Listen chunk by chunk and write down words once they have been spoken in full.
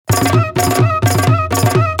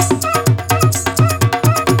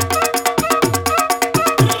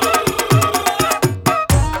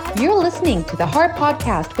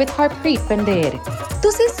podcast with Harpreet Pandey.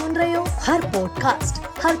 ਤੁਸੀਂ ਸੁਣ ਰਹੇ ਹੋ ਹਰ ਪੋਡਕਾਸਟ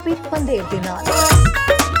ਹਰਪ੍ਰੀਤ ਪੰਡੇਰ ਦੇ ਨਾਲ।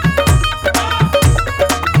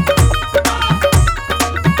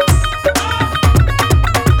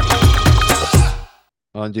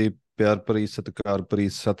 ਹਾਂਜੀ, ਪਿਆਰ ਭਰੀ ਸਤਿਕਾਰ ਭਰੀ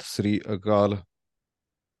ਸਤਿ ਸ੍ਰੀ ਅਕਾਲ।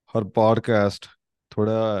 ਹਰ ਪੋਡਕਾਸਟ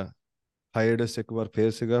ਥੋੜਾ ਹਾਈਡਸ ਇੱਕ ਵਾਰ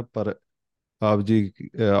ਫੇਰ ਸੀਗਾ, ਪਰ ਆਪ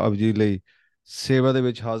ਜੀ ਲਈ ਸੇਵਾ ਦੇ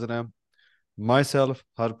ਵਿੱਚ ਹਾਜ਼ਰ ਹਾਂ। Myself,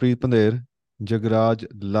 Harpreet Pandir, Jagraj,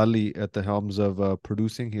 Lali at the helms of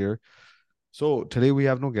producing here. So today we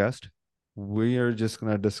have no guest. We are just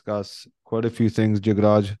going to discuss quite a few things.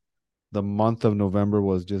 Jagraj, the month of November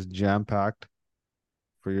was just jam-packed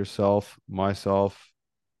for yourself, myself.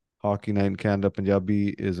 Hockey Night in Canada, Punjabi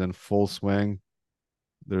is in full swing.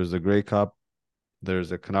 There's the Grey Cup.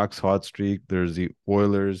 There's a Canucks hot streak. There's the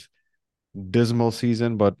Oilers dismal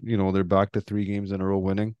season, but they're back to 3 games in a row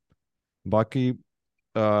winning. Baki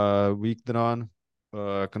week ਦੌਰਾਨ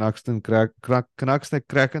ਕਨੈਕਸ ਦੇ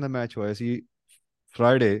ਕ੍ਰੈਕਨ ਦਾ match ਹੋਇਆ ਸੀ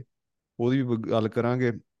Friday, ਉਹਦੀ ਵੀ ਗੱਲ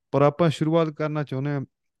ਕਰਾਂਗੇ। ਪਰ ਆਪਾਂ ਸ਼ੁਰੂਆਤ ਕਰਨਾ ਚਾਹੁੰਦੇ ਹਾਂ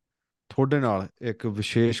ਤੁਹਾਡੇ ਨਾਲ ਇੱਕ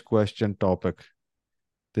ਵਿਸ਼ੇਸ਼ ਕੁਐਸਚਨ ਟੌਪਿਕ।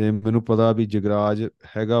 ਤੇ ਮੈਨੂੰ ਪਤਾ ਵੀ ਜਗਰਾਜ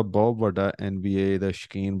ਹੈਗਾ ਬਹੁਤ ਵੱਡਾ NBA ਦਾ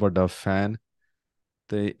ਸ਼ੌਕੀਨ, ਵੱਡਾ ਫੈਨ,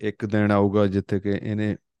 ਤੇ ਇੱਕ ਦਿਨ ਆਊਗਾ ਜਿੱਥੇ ਕਿ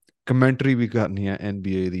ਇਹਨੇ ਕਮੈਂਟਰੀ ਵੀ ਕਰਨੀ ਹੈ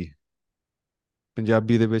NBA ਦੀ,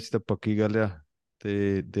 ਪੰਜਾਬੀ ਦੇ ਵਿੱਚ ਤਾਂ ਪੱਕੀ ਗੱਲ ਆ,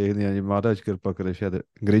 ਤੇ ਦੇਖਦੇ ਹਾਂ ਜੀ ਮਹਾਰਾਜ ਕਿਰਪਾ ਕਰੇ ਸ਼ਾਇਦ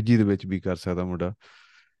ਅੰਗਰੇਜ਼ੀ ਦੇ ਵਿੱਚ ਵੀ ਕਰ ਸਕਦਾ ਮੁੰਡਾ।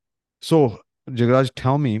 So Jagraj,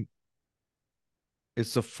 tell me,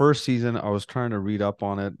 it's the first season. I was trying to read up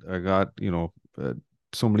on it. I got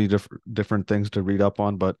so many different things to read up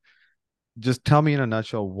on, but just tell me in a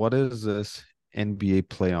nutshell, what is this NBA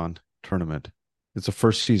play-on tournament? It's the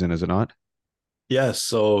first season, is it not? Yes,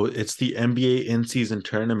 so it's the NBA in-season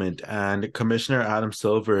tournament, and Commissioner Adam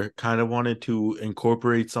Silver kind of wanted to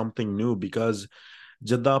incorporate something new because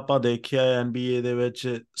ਜਿੱਦਾਂ ਆਪਾਂ ਦੇਖਿਆ NBA ਦੇ ਵਿੱਚ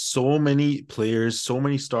so many players, so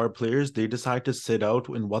many star players, they decide to sit out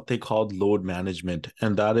in what they called load management,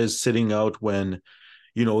 and that is sitting out when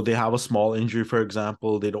they have a small injury, for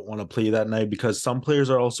example, they don't want to play that night because some players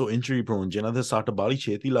are also injury prone, ਜਿਨ੍ਹਾਂ ਦੇ ਸੱਟ ਬਾਹਲੀ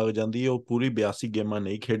ਛੇਤੀ ਲੱਗ ਜਾਂਦੀ ਹੈ, ਉਹ ਪੂਰੀ 82 ਗੇਮਾਂ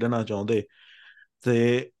ਨਹੀਂ ਖੇਡਣਾ ਚਾਹੁੰਦੇ। ਤੇ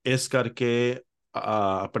ਇਸ ਕਰਕੇ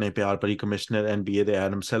ਆਪਣੇ ਪਿਆਰ ਭਰੀ ਕਮਿਸ਼ਨਰ NBA ਦੇ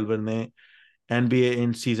ਐਡਮ ਸਿਲਵਰ ਨੇ NBA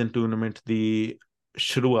in season tournament ਦੀ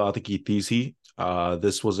ਸ਼ੁਰੂਆਤ ਕੀਤੀ ਸੀ।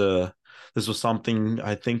 This was something,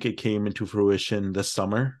 I think it came into fruition this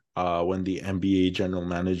summer when the NBA general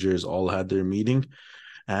managers all had their meeting.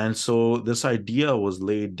 And so this idea was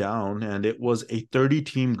laid down, and it was a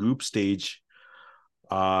 30-team group stage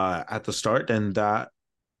at the start, and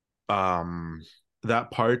that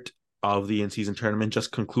part of the in-season tournament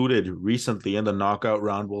just concluded recently, and the knockout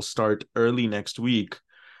round will start early next week.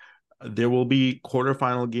 There will be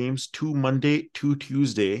quarterfinal games 2 Monday, 2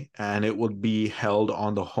 Tuesday, and it would be held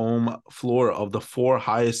on the home floor of the 4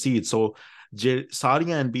 highest seeds. So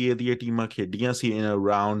ਸਾਰੀਆਂ NBA ਦੀਆਂ ਟੀਮਾਂ ਖੇਡੀਆਂ ਸੀ in a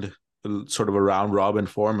round, sort of a round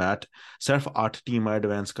robin format. ਸਿਰਫ 8 ਟੀਮਾਂ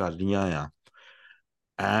advance ਕਰ ਰਹੀਆਂ ਆ.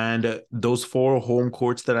 And those 4 home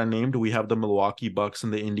courts that I named, we have the Milwaukee Bucks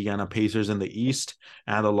and the Indiana Pacers in the East,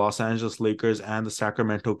 and the Los Angeles Lakers and the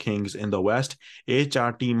Sacramento Kings in the West. ਇਹ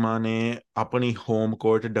 4 ਟੀਮਾਂ ਨੇ ਆਪਣੀ home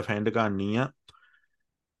court defend ਕਰਨੀ ਆ।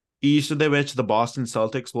 East ਦੇ ਵਿੱਚ the Boston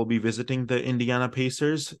Celtics will be visiting the Indiana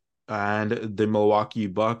Pacers, and the Milwaukee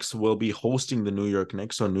Bucks will be hosting the New York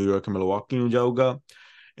Knicks, so New York and Milwaukee ਨੂੰ ਜਾਊਗਾ.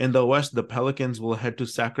 In the West, the Pelicans will head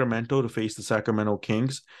to Sacramento to face the Sacramento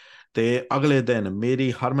Kings. ਤੇ ਅਗਲੇ ਦਿਨ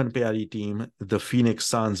ਮੇਰੀ ਹਰਮਨ ਪਿਆਰੀ team, the Phoenix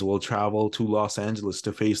Suns, will travel to Los Angeles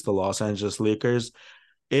to face the Los Angeles Lakers.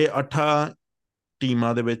 ਇਹ 8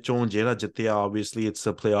 ਟੀਮਾਂ ਦੇ ਵਿੱਚੋਂ ਜਿਹੜਾ ਜਿੱਤਿਆ, obviously it's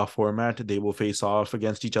a playoff format, they will face off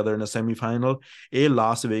against each other in a semi-final. ਇਹ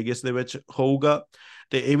ਲਾਸ ਵੇਗਸ ਦੇ ਵਿੱਚ ਹੋਊਗਾ।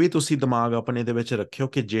 ਤੇ ਇਹ ਵੀ ਤੁਸੀਂ ਦਿਮਾਗ ਆਪਣੇ ਦੇ ਵਿੱਚ ਰੱਖਿਓ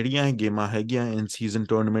ਕਿ ਜਿਹੜੀਆਂ ਇਹ ਗੇਮਾਂ ਹੈਗੀਆਂ in season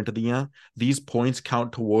tournament ਦੀਆਂ, these points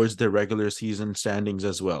count towards their regular season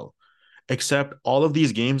standings as well, except all of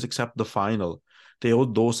these games except the final. ਤੇ ਉਹ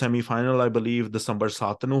 2 semi-final, I believe, December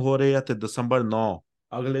 7 ਨੂੰ ਹੋ ਰਹੇ ਆ, ਤੇ December 9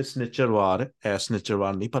 ਅਗਲੇ ਸਨਿਚਰਵਾਰ,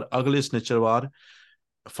 ਸਨਿਚਰਵਾਰ ਨਹੀਂ ਪਰ ਅਗਲੇ ਸਨਿਚਰਵਾਰ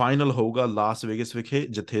ਫਾਈਨਲ ਹੋਊਗਾ ਲਾਸ ਵੇਗਸ ਵਿਖੇ,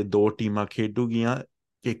 ਜਿੱਥੇ 2 ਟੀਮਾਂ ਖੇਡੂਗੀਆਂ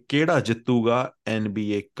ਕਿ ਕਿਹੜਾ ਜਿੱਤੂਗਾ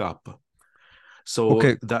NBA cup. So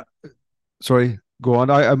okay, sorry, go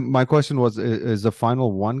on. My question was, is the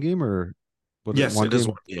final one game or yes, it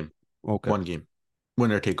is one game. Okay, one game,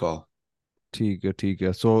 winner take all. ਠੀਕ ਹੈ।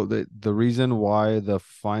 So the reason why the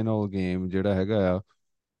final game ਜਿਹੜਾ ਹੈਗਾ ਆ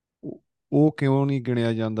ਉਹ ਕਿਉਂ ਨਹੀਂ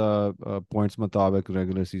ਗਿਣਿਆ ਜਾਂਦਾ points ਮੁਤਾਬਕ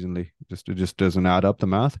regular season ਲਈ? Just doesn't add up the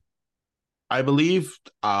math? I believe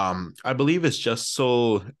it's just so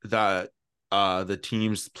that the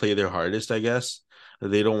teams play their hardest, I guess.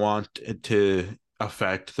 They don't want it to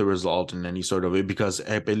affect the result in any sort of way, because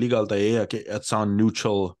ਪਹਿਲੀ ਗੱਲ ਤਾਂ ਇਹ ਹੈ ਕਿ it's on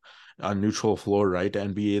a neutral floor, right?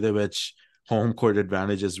 NBA ਦੇ ਵਿੱਚ home court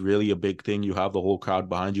advantage is really a big thing. You have the whole crowd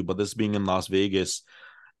behind you, but this being in Las Vegas,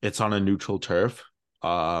 it's on a neutral turf.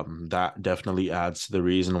 That definitely adds to the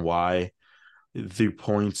reason why the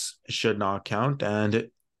points should not count. And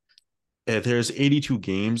there's 82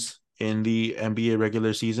 games in the NBA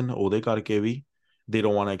regular season. They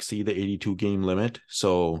don't want to exceed the 82 game limit.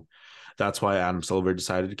 So that's why Adam Silver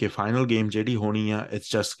decided, okay, final game, JD Honia, it's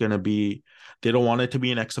just going to be, they don't want it to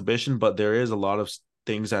be an exhibition, but there is a lot of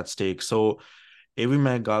things at stake. So every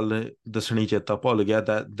man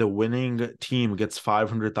that the winning team gets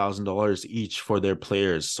 $500,000 each for their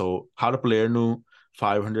players. So how the player knew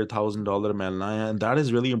 $500,000 melna, and that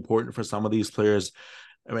is really important for some of these players.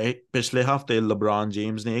 पिछले हफ्ते LeBron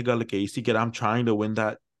James ने एक गल कही सी कि I'm trying to win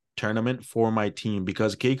that tournament for my team,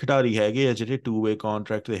 because कई खिडारी हैगे आ ਜਿਹੜੇ two-way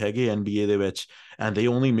contract they हैगे NBA ਦੇ ਵਿੱਚ, and they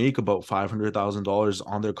only make about $500,000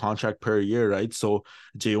 on their contract per year, right? So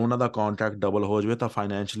ਜੇ ਉਹਨਾਂ ਦਾ contract double ਹੋ ਜਾਵੇ ਤਾਂ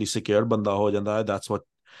financially secure ਬੰਦਾ ਹੋ ਜਾਂਦਾ ਹੈ. That's what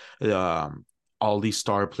all these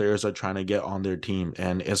star players are trying to get on their team,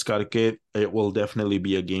 and it will definitely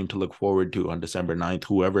be a game to look forward to on December 9th,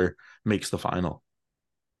 whoever makes the final.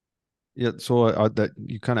 Yeah, so that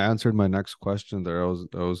you kind of answered my next question there. I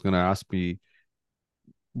was going to ask me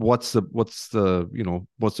what's the what's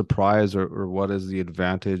the prize, or what is the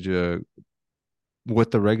advantage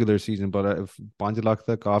with the regular season, but if 5 lakh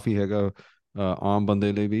tak kafi hega aam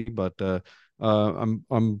bande le bhi, but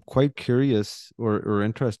I'm quite curious or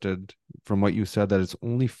interested from what you said that it's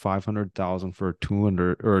only 500,000 for a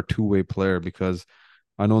 200 or a two-way player, because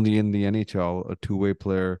I know in the NHL a two-way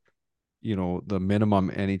player, the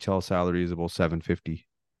minimum NHL salary is about 750,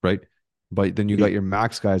 right? But then you got your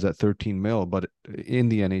max guys at 13 mil, but in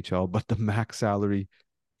the NHL, but the max salary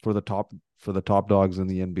for the top dogs in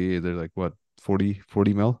the NBA, they're like what, 40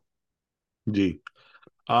 mil? Gee.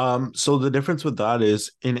 So the difference with that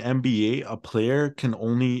is in NBA, a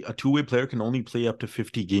two-way player can only play up to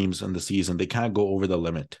 50 games in the season. They can't go over the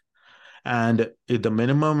limit. And the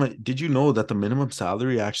minimum, did you know that the minimum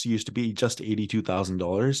salary actually used to be just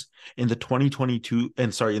 $82,000 in the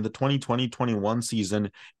 2020-21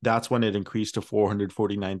 season? That's when it increased to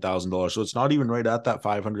 $449,000. So it's not even right at that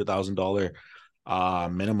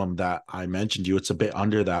 $500,000 minimum that I mentioned you. It's a bit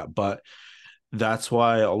under that, but that's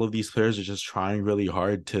why all of these players are just trying really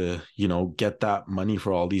hard to, get that money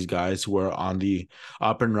for all these guys who are on the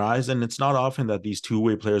up and rise. And it's not often that these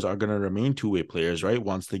two-way players are going to remain two-way players, right?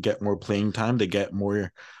 Once they get more playing time, they get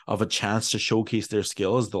more of a chance to showcase their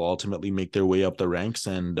skills. They'll ultimately make their way up the ranks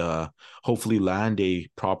and hopefully land a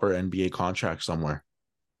proper NBA contract somewhere.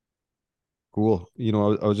 Cool.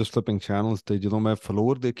 I was just flipping channels ਤੇ ਜਦੋਂ ਮੈਂ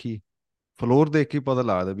floor ਦੇਖ ਕੇ ਪਤਾ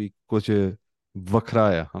ਲੱਗਦਾ ਵੀ ਕੁਝ ਵੱਖਰਾ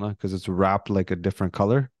ਆ, ਹਨਾ, because it's wrapped like a different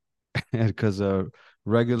color, because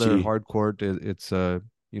regular hard court it's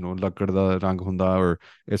ਲੱਕੜ ਦਾ ਰੰਗ ਹੁੰਦਾ, or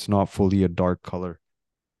it's not fully a dark color.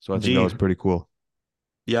 So I think that was pretty cool.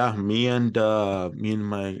 Yeah, me and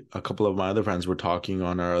a couple of my other friends were talking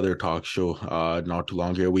on our other talk show not too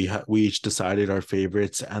long ago. We each decided our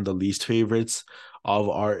favorites and the least favorites of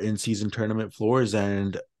our in-season tournament floors,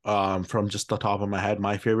 and from just the top of my head,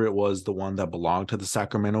 my favorite was the one that belonged to the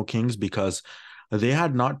Sacramento Kings, because they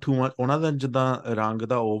had not too much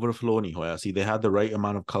overflow nahi hoya see. They had the right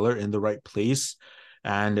amount of color in the right place,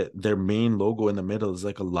 and their main logo in the middle is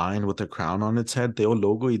like a lion with a crown on its head. Te oh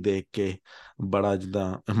logo hi dekh ke bada jida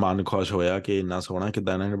man khosh hoya ke inna sona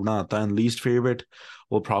kidaਂ ਇਹਨਾਂ ਨੇ ਬਣਾਤਾ. And least favorite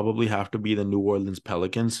will probably have to be the New Orleans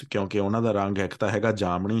Pelicans, ਕਿਉਂਕਿ ਉਹਨਾਂ ਦਾ ਰੰਗ ਇੱਕ ਤਾਂ ਹੈਗਾ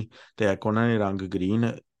ਜਾਮਣੀ ਤੇ ਇੱਕ ਉਹਨਾਂ ਨੇ ਰੰਗ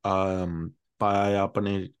ਗ੍ਰੀਨ ਪਾਇਆ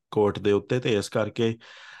ਆਪਣੇ ਕੋਰਟ ਦੇ ਉੱਤੇ, ਤੇ ਇਸ ਕਰਕੇ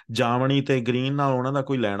ਜਾਮਣੀ ਤੇ ਗ੍ਰੀਨ ਨਾਲ ਉਹਨਾਂ ਦਾ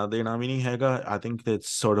ਕੋਈ ਲੈਣਾ ਦੇਣਾ ਵੀ ਨਹੀਂ ਹੈਗਾ. I think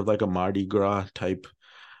it's sort of like a Mardi Gras type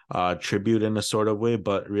tribute in a sort of way,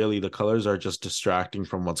 but really the colors are just distracting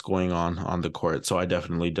from what's going on the court. So I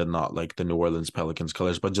definitely did not like the New Orleans Pelicans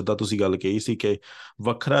colors. But ਜਿੱਦਾਂ ਤੁਸੀਂ ਗੱਲ ਕਹੀ ਸੀ ਕਿ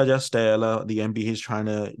ਵੱਖਰਾ ਜਿਹਾ style, the NBA is trying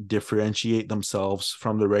to differentiate themselves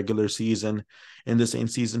from the regular season in this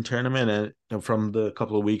in-season tournament. And from the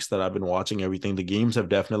couple of weeks that I've been watching everything, the games have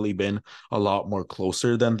definitely been a lot more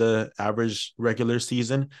closer than the average regular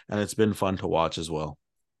season, and it's been fun to watch as well.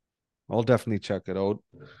 I'll definitely check it out.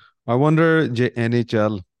 I wonder ਜੇ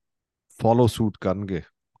NHL follow suit ਕਰਨਗੇ,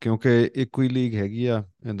 ਕਿਉਂਕਿ ਇੱਕੋ ਹੀ league ਹੈਗੀ ਆ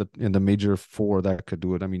in the major four that could do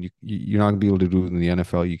it. I mean, you're not going to be able to do it in the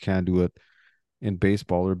NFL. You can't do it in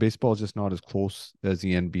baseball, or baseball is just not as close as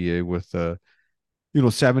the NBA with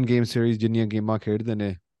 7-game series ਜਿੰਨੀਆਂ ਗੇਮਾਂ ਖੇਡਦੇ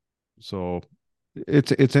ਨੇ. So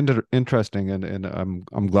it's interesting, and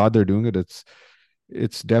I'm glad they're doing it.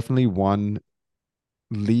 It's definitely one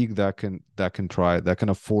league that can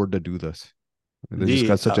afford to do this. They just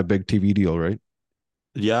got such a big TV deal, right?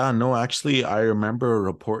 Yeah, no, actually, I remember a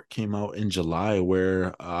report came out in July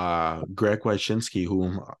where Greg Wyshynski,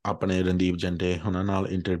 whom apne Randeep Jante huna naal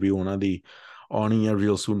interview ਉਹਨਾਂ ਦੀ ਆਉਣੀ ਹੈ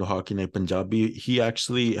real soon to Hockey Night Punjabi, he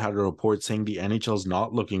actually had a report saying the NHL is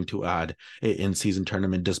not looking to add an in-season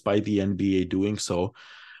tournament despite the NBA doing so.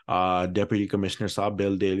 Deputy Commissioner Saab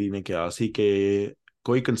Bill Daly ने कहा ਸੀ कि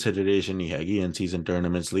कोई consideration नहीं हैगी in-season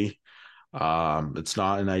tournaments ਲਈ. It's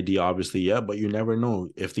not an idea, obviously, yet, but you never know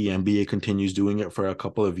if the NBA continues doing it for a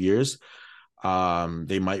couple of years.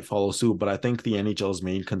 They might follow suit, but I think the NHL's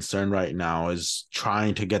main concern right now is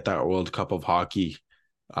trying to get that World Cup of Hockey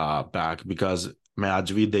back because I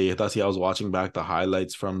was watching back the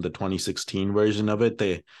highlights from the 2016 version of it.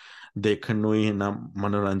 They it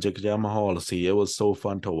was so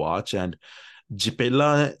fun to watch, and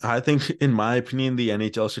Jipela, I think, in my opinion, the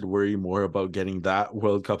NHL should worry more about getting that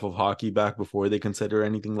World Cup of Hockey back before they consider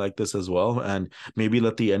anything like this as well. And maybe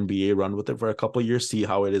let the NBA run with it for a couple of years, see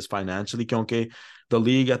how it is financially. Because the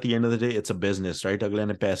league, at the end of the day, it's a business, right? अगले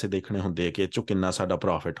ने पैसे देखने होंदे कि चो कितना साडा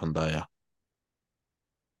profit ਹੁੰਦਾ ਆ.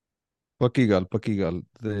 ਪੱਕੀ ਗੱਲ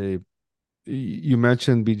ਤੇ you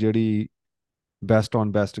mentioned ਵੀ ਜਿਹੜੀ best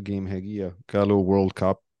on best game ਹੈਗੀ ਆ ਕਹ ਲੋ World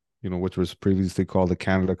Cup, which was previously called the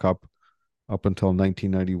Canada Cup up until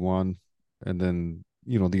 1991, and then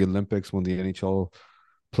the Olympics when the NHL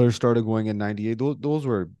players started going in 98. Those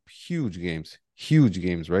were huge games,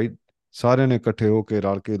 right? Saare ne ikkathe ho ke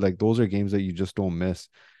ral ke, like those are games that you just don't miss.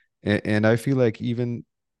 And I feel like even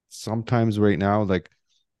sometimes right now, like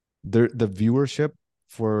the viewership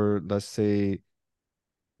for, let's say,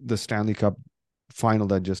 the Stanley Cup final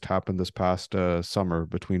that just happened this past summer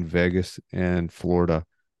between Vegas and Florida.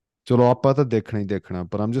 ਚਲੋ ਆਪਾਂ ਤਾਂ ਦੇਖਣਾ ਹੀ ਦੇਖਣਾ,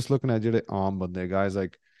 but I'm just looking at ਜਿਹੜੇ ਆਮ ਬੰਦੇ, guys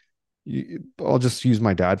like I'll just use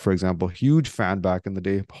my dad for example. Huge fan back in the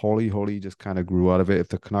day. Holly just kind of grew out of it. If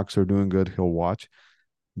the Canucks are doing good, he'll watch.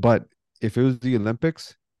 But if it was the Olympics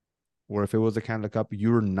or if it was the Canada Cup,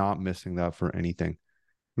 you're not missing that for anything.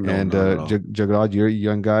 No, And not at all. Jagraj, you're a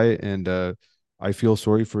young guy, and I feel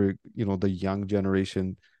sorry for the young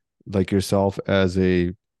generation like yourself as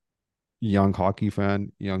a young hockey fan,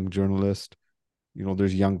 young journalist.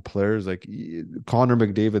 There's young players like Connor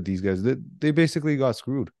McDavid. These guys, they basically got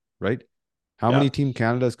screwed, right? How Yeah. many Team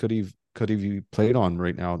Canadas could have you played on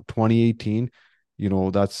right now? 2018,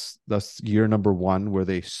 that's year number 1 where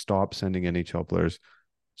they stopped sending NHL players.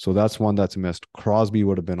 So that's one that's missed. Crosby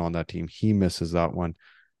would have been on that team. He misses that one.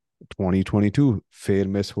 2022, fair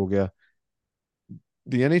miss ho gaya.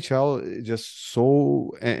 The NHL just so,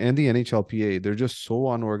 and the NHLPA, they're just so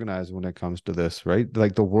unorganized when it comes to this, right?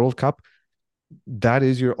 Like the World Cup, that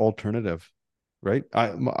is your alternative, right?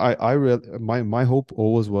 My hope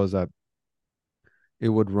always was that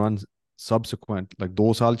it would run subsequent, like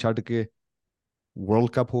 2 saal chhad ke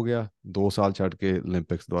World Cup ho gaya, 2 saal chhad ke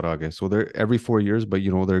Olympics dohra aa gaya. So they're every 4 years, but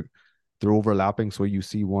they're overlapping, so you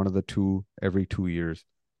see one of the two every 2 years.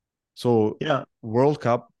 So Yeah. World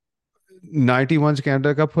Cup 91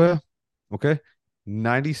 Canada Cup hoya, okay,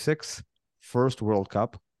 96 first World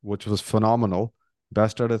Cup, which was phenomenal,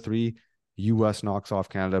 best out of 3. US knocks off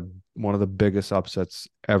Canada, one of the biggest upsets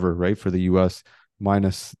ever, right, for the US,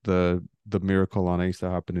 minus the miracle on ice that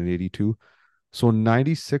happened in 82. So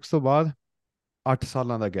 96 to baad 8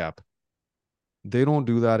 salan da gap. They don't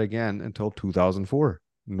do that again until 2004.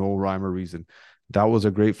 No rhyme or reason. That was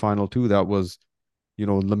a great final too. That was,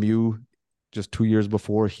 Lemieux, just 2 years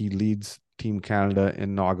before, he leads Team Canada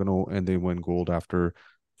in Nagano and they win gold after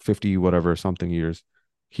 50 whatever something years.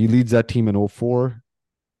 He leads that team in 04.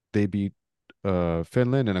 They beat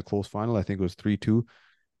Finland in a close final. I think it was 3-2.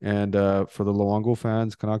 And for the Luongo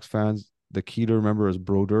fans, Canucks fans, the key to remember is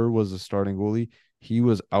Brodeur was the starting goalie. He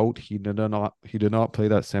was out. He did not play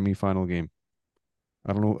that semi-final game.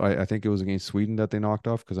 I don't know. I think it was against Sweden that they knocked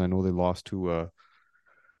off, because I know they lost to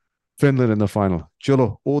Finland in the final. ਚਲੋ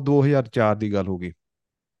ਉਹ 2004 ਦੀ ਗੱਲ ਹੋ ਗਈ.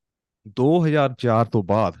 2004 ਤੋਂ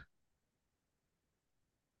ਬਾਅਦ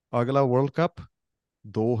ਅਗਲਾ world cup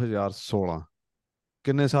 2016.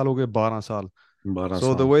 ਕਿੰਨੇ ਸਾਲ ਹੋ ਗਏ? 12 ਸਾਲ. 12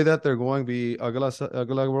 So the ਸਾਲ. way that they're going, ਵੀ ਅਗਲਾ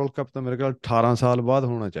ਵਰਲਡ ਕੱਪ ਤਾਂ ਮੇਰੇ ਖਿਆਲ 18 ਸਾਲ ਬਾਅਦ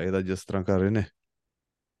ਹੋਣਾ ਚਾਹੀਦਾ, ਜਿਸ ਤਰ੍ਹਾਂ ਕਰ ਰਹੇ ਨੇ,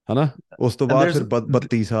 ਹਨਾ? ਉਸ ਤੋਂ And ਬਾਅਦ there's ਫਿਰ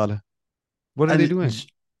 32 ਸਾਲ. What are they doing?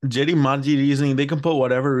 Jerry Manji reasoning, they can put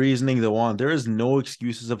whatever reasoning they want. There is no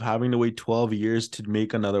excuses of having to wait 12 years to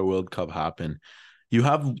make another World Cup happen. You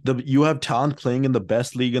have talent playing in the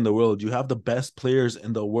best league in the world. You have the best players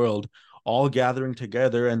in the world all gathering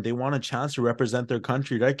together, and they want a chance to represent their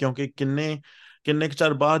country, right? क्योंकि किन्ने Nick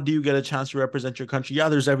Charbad, do you get a chance to represent your country? Yeah,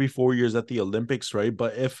 there's every 4 years at the Olympics, right?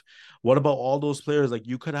 But what about all those players? Like,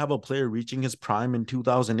 you could have a player reaching his prime in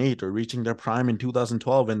 2008 or reaching their prime in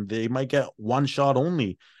 2012, and they might get one shot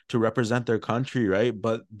only to represent their country, right?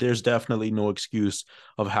 But there's definitely no excuse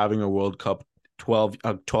of having a World Cup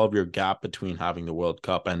 12-year gap between having the World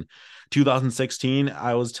Cup and 2016.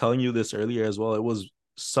 I was telling you this earlier as well. It was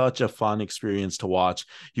such a fun experience to watch.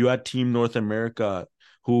 You had Team North America,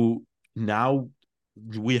 who now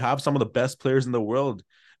we have some of the best players in the world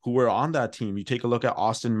who were on that team. You take a look at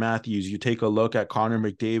Austin Matthews, you take a look at Connor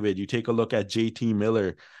McDavid, you take a look at JT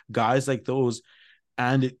Miller, guys like those.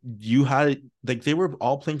 And you had, like, they were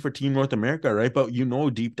all playing for Team North America, right? But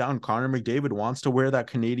deep down, Connor McDavid wants to wear that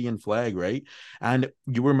Canadian flag, right? And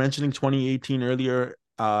you were mentioning 2018 earlier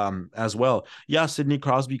as well. Yeah, Sidney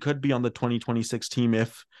Crosby could be on the 2026 team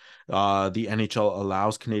if the NHL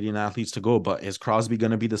allows Canadian athletes to go, but is Crosby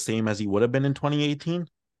going to be the same as he would have been in 2018?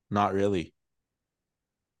 Not really.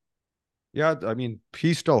 Yeah, I mean,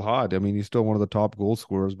 he's still hot. I mean, he's still one of the top goal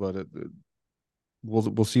scorers, but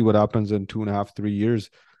we'll see what happens in 2.5, 3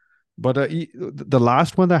 years. But the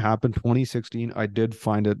last one that happened, 2016, I did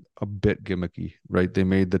find it a bit gimmicky, right? They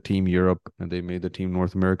made the team Europe and they made the team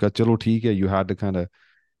North America. Chalo theek hai, you had to kind of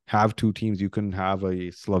have two teams. You couldn't have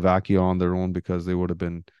a Slovakia on their own because they would have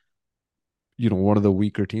been, one of the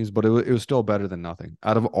weaker teams, but it was still better than nothing.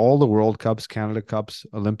 Out of all the World Cups, Canada Cups,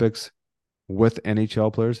 Olympics with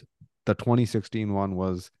NHL players, the 2016 one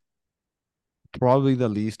was probably the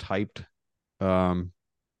least hyped.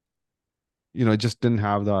 It just didn't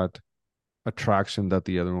have that attraction that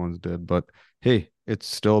the other ones did. But hey, it's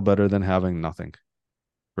still better than having nothing,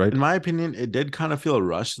 right? In my opinion, it did kind of feel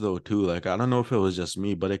rushed though too. Like, I don't know if it was just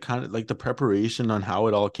me, but it kind of, like, the preparation on how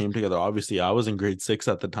it all came together. Obviously, I was in grade 6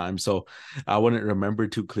 at the time, so I wouldn't remember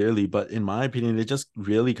too clearly. But in my opinion, it just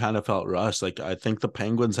really kind of felt rushed. Like, I think the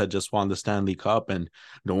Penguins had just won the Stanley Cup, and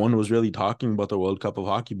no one was really talking about the World Cup of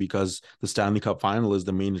Hockey because the Stanley Cup final is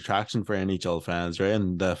the main attraction for NHL fans, right?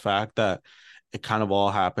 And the fact that it kind of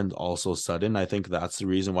all happened all so sudden, I think that's the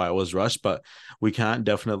reason why it was rushed. But we can't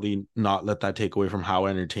definitely not let that take away from how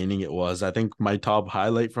entertaining it was. I think my top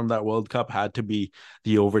highlight from that World Cup had to be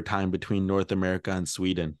the overtime between North America and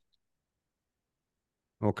Sweden.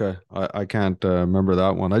 Okay, I can't remember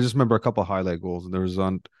that one. I just remember a couple of highlight goals. There was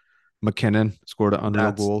on McKinnon scored an unreal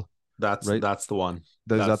That's goal, right? that's the one. Is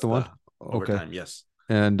that That's the one? the Okay. overtime. Yes.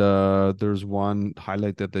 And there's one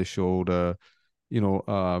highlight that they showed.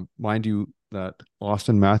 Mind you, that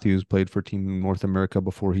Austin Matthews played for Team North America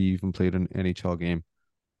before he even played an NHL game.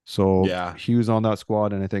 So Yeah. he was on that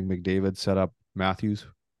squad, and I think McDavid set up Matthews,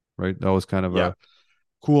 right? That was kind of Yeah. a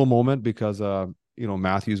cool moment because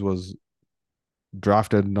Matthews was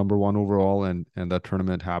drafted #1 overall, and that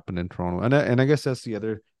tournament happened in Toronto. And I guess that's the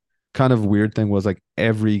other kind of weird thing was, like,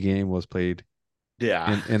 every game was played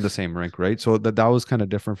Yeah. in the same rink, right? So that was kind of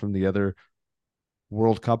different from the other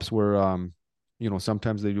World Cups where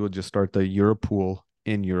sometimes they would just start the Europe pool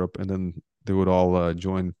in Europe and then they would all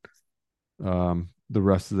join the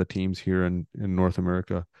rest of the teams here in North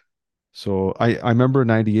America. So I remember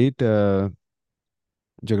 98 Jagraj,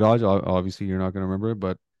 obviously you're not going to remember it,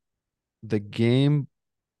 but the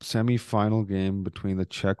semi-final game between the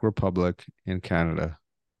Czech Republic and Canada.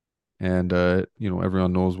 And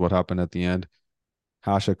everyone knows what happened at the end.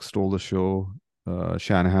 Hasek stole the show.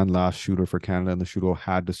 Shanahan, last shooter for Canada, and the shootout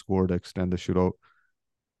had to score to extend the shootout.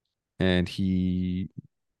 And he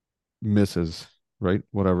misses, right?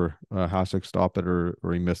 Whatever. Hasek stopped it or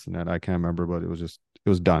he missed the net. I can't remember, but it was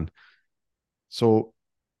done. So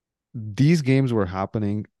these games were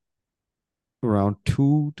happening around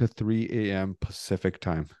 2 to 3 a.m. Pacific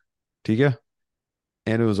time. Tiga?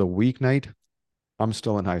 And it was a weeknight. I'm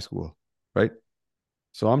still in high school, right?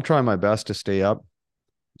 So I'm trying my best to stay up,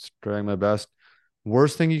 trying my best.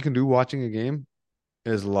 Worst thing you can do watching a game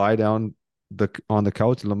is lie down on the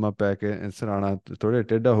couch, lama pack it, and sit on thode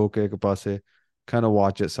tedda hoke ek paase, kind of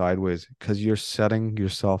watch it sideways because you're setting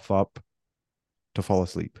yourself up to fall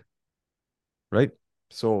asleep, right?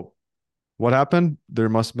 So what happened? There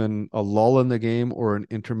must have been a lull in the game or an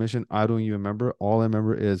intermission. I don't even remember. All I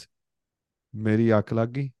remember is meri ਅੱਖ ਲੱਗ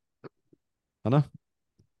ਗਈ ਹਨਾ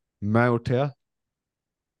ਮੈਂ ਉੱਠਿਆ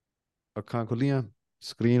ਅੱਖਾਂ ਖੁੱਲੀਆਂ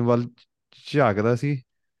screen ਵੱਲ ਝਾਕਦਾ ਸੀ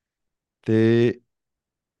ਤੇ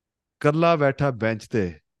ਕੱਲਾ ਬੈਠਾ ਬੈਂਚ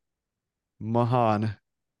ਤੇ ਮਹਾਨ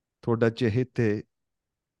ਤੁਹਾਡਾ ਚਹੇਤੇ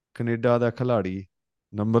ਕੈਨੇਡਾ ਦਾ ਖਿਲਾੜੀ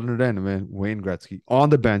number 99 Wayne Gretzky on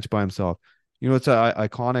the bench by himself. It's an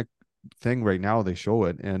iconic thing right now. They show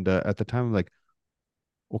it, and at the time I'm like,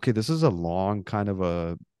 okay, this is a long kind of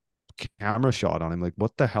a camera shot on him. Like,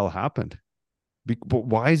 what the hell happened? But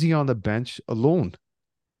why is he on the bench alone?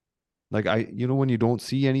 Like when you don't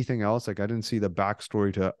see anything else, like I didn't see the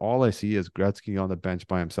backstory to it. All I see is Gretzky on the bench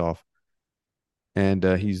by himself, and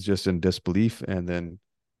he's just in disbelief. And then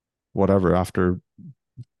whatever, after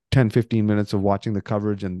 10, 15 minutes of watching the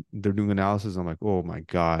coverage and they're doing analysis, I'm like, oh my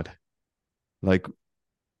God. Like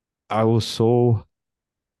I was so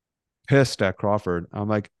pissed at Crawford. I'm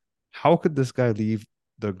like, how could this guy leave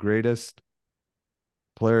the greatest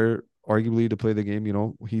player arguably to play the game?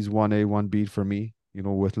 He's 1A, 1B for me,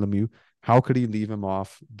 with Lemieux. How could he leave him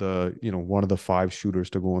off one of the 5 shooters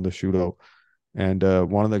to go in the shootout? And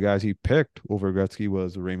one of the guys he picked over Gretzky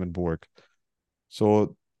was Raymond Bork.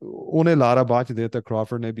 So ਉਹਨੇ ਲਾਰਾ ਬਾਅਦ ਚ ਦੇਤਾ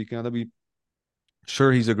Crawford ਨੇ ਵੀ ਕਹਿੰਦਾ ਵੀ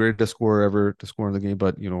sure he's the greatest scorer ever to score in the game,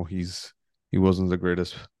 but he wasn't the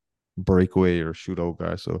greatest breakaway or shootout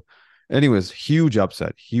guy. So anyways, huge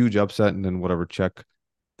upset, and then whatever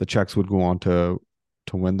the Czechs would go on to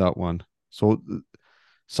win that one. So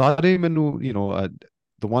Sade Menu,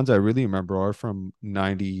 the ones I really remember are from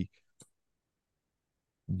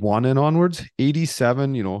 91 and onwards.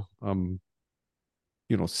 87,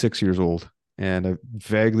 6 years old. And I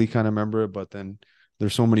vaguely kind of remember it, but then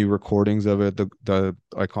there's so many recordings of it. The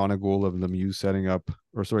iconic goal of Lemieux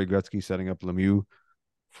Gretzky setting up Lemieux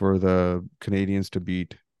for the Canadians to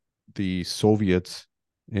beat the Soviets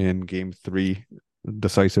in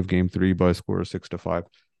decisive game 3 by a score of 6-5.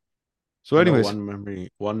 So anyways,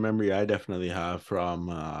 one memory I definitely have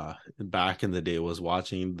from back in the day was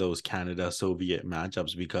watching those Canada Soviet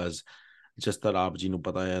matchups, because ਜਿਸ ਤਰ੍ਹਾਂ ਆਪ ਜੀ ਨੂੰ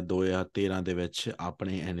ਪਤਾ ਹੈ 2013 ਦੇ ਵਿੱਚ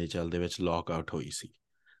ਆਪਣੇ NHL ਦੇ ਵਿੱਚ ਲੌਕਆਊਟ ਹੋਈ ਸੀ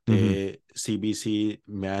ਤੇ CBC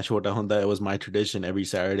ਮੈਂ ਛੋਟਾ ਹੁੰਦਾ, it was my tradition every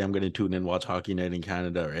Saturday I'm going to tune in, watch Hockey Night in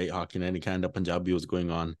Canada, right? Hockey Night in Canada Punjabi was going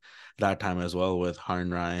on that time as well with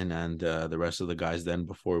Harn Ryan and the rest of the guys then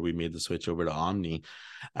before we made the switch over to Omni.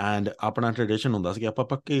 And ਆਪਣਾ tradition ਹੁੰਦਾ ਸੀ ਕਿ ਆਪਾਂ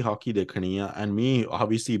ਪੱਕੀ hockey ਦੇਖਣੀ ਆ, and me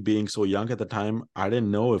obviously being so young at the time, I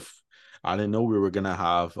didn't know we were going to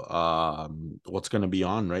have what's going to be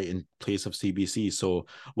on, right, in place of CBC. So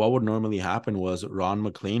what would normally happen was Ron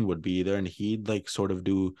McLean would be there and he'd like sort of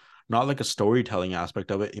do not like a storytelling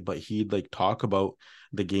aspect of it, but he'd like talk about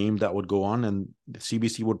the game that would go on, and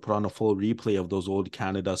CBC would put on a full replay of those old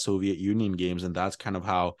Canada Soviet Union games. And that's kind of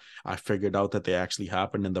how I figured out that they actually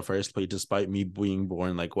happened in the first place, despite me being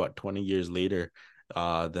born like 20 years later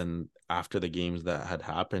than after the games that had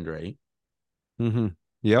happened, right?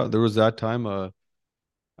 Yeah, there was that time.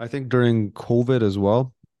 I think during COVID as well,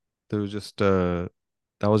 there was just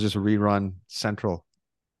that was just rerun central.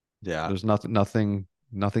 Yeah, there's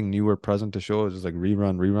nothing new or present to show. It's just like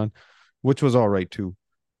rerun, which was all right too.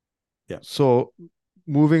 Yeah. So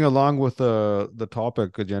moving along with the topic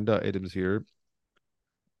agenda items here,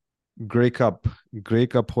 Grey Cup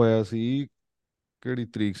ਹੋਇਆ ਸੀ ਕਿਹੜੀ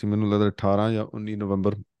ਤਰੀਕ ਸੀ ਮੈਨੂੰ ਲੱਗਦਾ 18 ਜਾਂ 19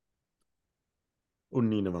 ਨਵੰਬਰ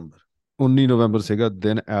 19 ਨਵੰਬਰ ਸੀਗਾ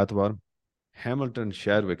ਦਿਨ ਐਤਵਾਰ Hamilton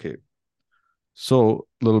ਸ਼ਹਿਰ ਵਿਖੇ. So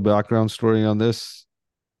little background story on this.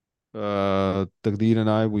 Taqdeer and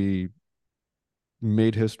I, we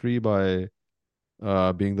made history by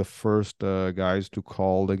being the first guys to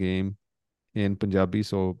call the game in Punjabi.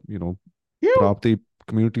 So Prapti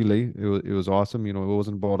community lay. It was awesome. It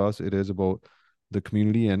wasn't about us. It is about the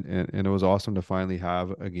community, and it was awesome to finally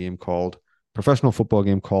have a game called professional football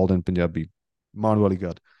game called in Punjabi. Manwali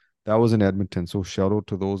God. That was in Edmonton. So shout out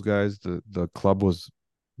to those guys. The club was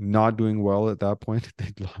not doing well at that point.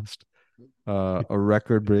 They'd lost a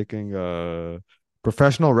record-breaking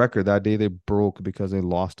professional record. That day they broke because they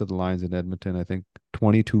lost to the Lions in Edmonton. I think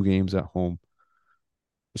 22 games at home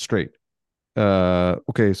straight.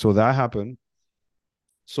 Okay, so that happened.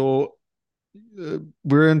 So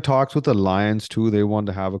we're in talks with the Lions too. They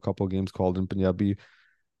wanted to have a couple games called in Punjabi.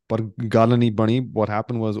 ਪਰ ਗੱਲ ਨਹੀਂ ਬਣੀ. What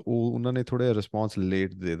happened was ਉਹਨਾਂ ਨੇ ਥੋੜੇ response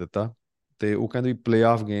late ਦੇ ਦਿੱਤਾ ਤੇ ਉਹ ਕਹਿੰਦੇ ਵੀ ਪਲੇ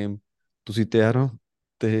ਆਫ ਗੇਮ ਤੁਸੀਂ ਤਿਆਰ ਹੋ,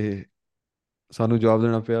 ਤੇ ਸਾਨੂੰ ਜਵਾਬ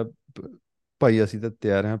ਦੇਣਾ ਪਿਆ ਭਾਈ ਅਸੀਂ ਤਾਂ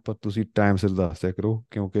ਤਿਆਰ ਹਾਂ ਪਰ ਤੁਸੀਂ ਟਾਈਮ ਸਿਰ ਦੱਸ ਦਿਆ ਕਰੋ,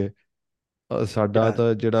 ਕਿਉਂਕਿ ਸਾਡਾ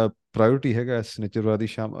ਤਾਂ ਜਿਹੜਾ ਪ੍ਰਾਇੋਰਟੀ ਹੈਗਾ ਸਨਿਚਰਵਾਰ ਦੀ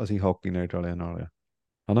ਸ਼ਾਮ ਅਸੀਂ ਹਾਕੀ ਨਾਈਟ ਵਾਲਿਆਂ ਨਾਲ ਆ,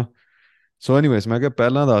 ਹਨਾ. ਸੋ ਐਨੀਵੇਜ਼ ਮੈਂ ਕਿਹਾ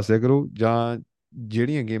ਪਹਿਲਾਂ ਦੱਸ ਦਿਆ ਕਰੋ, ਜਾਂ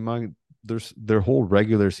ਜਿਹੜੀਆਂ ਗੇਮਾਂ their whole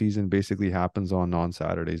regular season basically happens on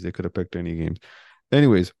Saturdays. They could have picked any games.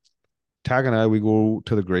 Anyways, Tag and I, we go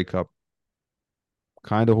to the Grey Cup,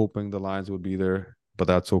 kind of hoping the Lions would be there, but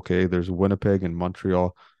that's okay. There's Winnipeg and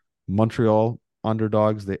Montreal. Montreal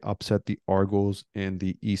underdogs. They upset the Argos in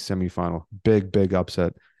the East semifinal. Big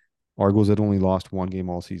upset. Argos had only lost one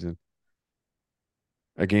game all season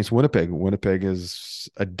against Winnipeg. Winnipeg is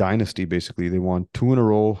a dynasty, basically. They won 2 in a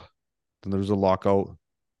row. Then there was a lockout.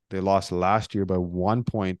 They lost last year by 1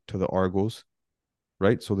 point to the Argos,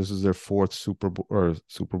 right? So this is their 4th Super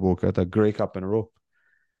Bowl, Grey Cup in a row.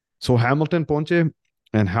 So Hamilton Ponche,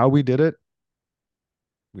 and how we did it,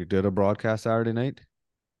 we did a broadcast Saturday night.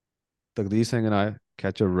 Tagdeer Singh and I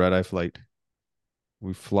catch a red-eye flight.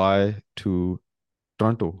 We fly to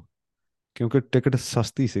Toronto ਕਿਉਂਕਿ ticket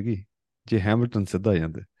ਸਸਤੀ ਸੀਗੀ ਜੇ Hamilton ਸਿੱਧਾ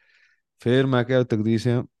ਜਾਂਦੇ। ਫਿਰ ਮੈਂ ਕਿਹਾ ਤਕਦੀਰ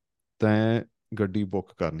ਸਿੰਘ ਤੈਂ ਗੱਡੀ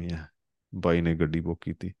ਬੁੱਕ ਕਰਨੀ ਹੈ। ਬਾਈ ਨੇ ਗੱਡੀ ਬੁੱਕ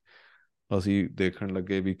ਕੀਤੀ। ਅਸੀਂ ਦੇਖਣ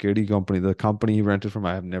ਲੱਗੇ ਵੀ ਕਿਹੜੀ ਕੰਪਨੀ ਦਾ company he rented from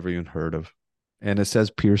I have never even heard of, and it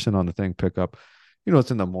says Pearson on the thing, pick up,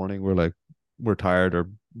 it's in the morning, we're tired or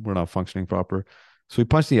we're not functioning proper, so we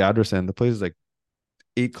punch the address in. The place is like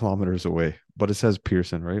 8 kilometers away, but it says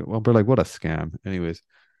Pearson, right? Well, we're like, what a scam. Anyways,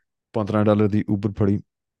 $15 the Uber party.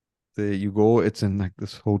 You go, it's in like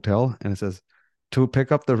this hotel, and it says to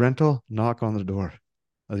pick up the rental, knock on the door.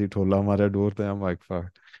 As you told my door, I'm like,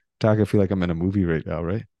 fuck, I feel like I'm in a movie right now,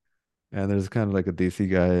 right? And there's kind of like a desi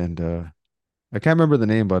guy, and I can't remember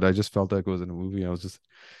the name, but I just felt like it was in a movie. I was just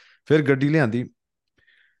फिर गड्डी लियांदी,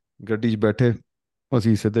 गड्डी 'ਚ बैठे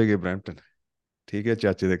ਅਸੀਂ ਸਿੱਧे गए Brampton. ठीक है,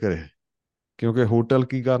 चाचे दे घरे, क्योंकि होटल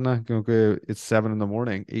की करना, क्योंकि it's 7 in the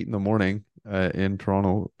morning, 8 in the morning in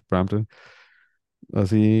Toronto, Brampton।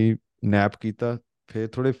 ਅਸੀਂ ਨੈਪ ਕੀਤਾ, ਫਿਰ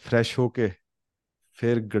ਥੋੜੇ ਫਰੈਸ਼ ਹੋ ਕੇ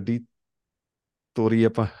ਫਿਰ ਗੱਡੀ ਤੋਰੀ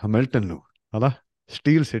ਆਪਾਂ ਹੈਮਿਲਟਨ ਨੂੰ, ਹਨਾ,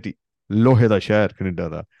 ਸਟੀਲ ਸਿਟੀ, ਲੋਹੇ ਦਾ ਸ਼ਹਿਰ ਕੈਨੇਡਾ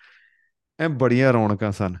ਦਾ। ਐ ਬੜੀਆਂ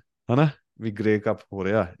ਰੌਣਕਾਂ ਸਨ, ਹਨਾ, ਵੀ ਗ੍ਰੇ ਕੱਪ ਹੋ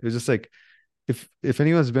ਰਿਹਾ। It was just like, if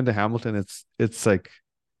anyone's been to Hamilton, it's like,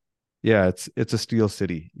 yeah, it's a steel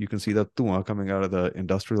city. You can see that ਧੂਆਂ coming out of the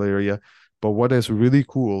industrial area. But what is really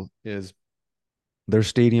cool is their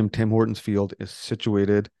stadium, Tim Hortons Field, is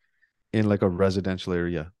situated in like a residential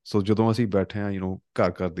area. So ਜਦੋਂ ਅਸੀਂ ਬੈਠੇ ਹਾਂ,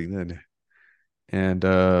 ਘਰ ਘਰ ਦਿਖਦੇ ਨੇ। And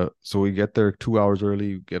so we get there 2 hours early,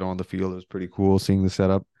 get on the field. It was pretty cool seeing the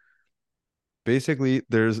setup. Basically,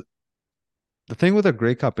 there's the thing with a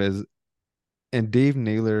Grey Cup is, and Dave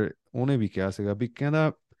Naylor ਉਹਨੇ ਵੀ ਕਿਹਾ ਸੀਗਾ ਵੀ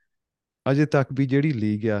ਕਹਿੰਦਾ ਅਜੇ ਤੱਕ ਵੀ ਜਿਹੜੀ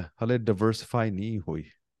ਲੀਗ ਆ ਹਲੇ ਡਿਵਰਸਿਫਾਈ ਨਹੀਂ ਹੋਈ,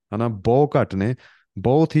 ਹਨਾ, ਬਹੁਤ ਘੱਟ ਨੇ,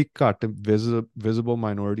 ਬਹੁਤ ਹੀ ਘੱਟ ਵਿਜ਼ੀਬਲ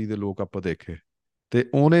ਮਾਈਨੋਰਿਟੀ ਦੇ ਲੋਕ ਆਪਾਂ ਦੇਖੇ। ਤੇ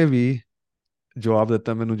ਉਹਨੇ ਵੀ ਜਵਾਬ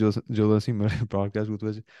ਦਿੱਤਾ ਮੈਨੂੰ ਜਦੋਂ ਅਸੀਂ ਮੇਰੇ ਬ੍ਰੌਡਕਾਸਟ ਬੂਥ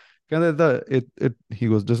ਵਿੱਚ, ਕਹਿੰਦਾ he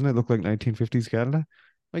goes, doesn't it look like 1950s Canada?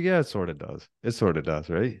 Like, yeah, it sort of does,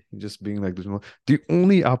 right? Just being like, the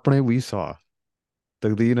only apne we saw,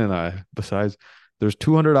 Taqdeer and I, besides, there's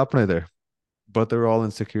 200 apne there, but they're all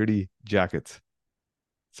in security jackets.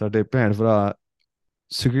 ਸਾਡੇ ਭੈਣ ਭਰਾ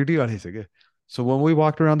security ਵਾਲੇ ਸੀਗੇ। So when we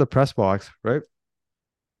walked around the press box, right,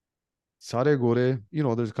 ਸਾਰੇ ਗੋਰੇ,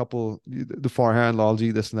 there's a couple, the Farhan, Lalji,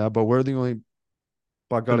 this and that, but we're the only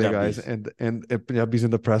Pagale guys and Punjabis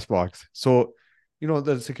in the press box. So,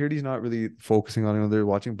 the security's not really focusing on it, they're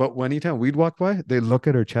watching. But when anytime we'd walk by, they look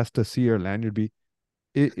at our chest to see our lanyard be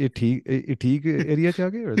it area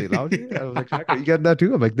chage, or they loud. I was like, you get that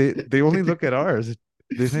too? I'm like, they only look at ours.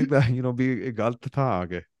 They think that, be a galt tha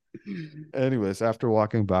aage. Anyways, after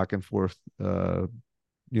walking back and forth,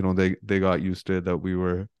 they got used to it that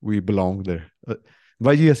we belonged there.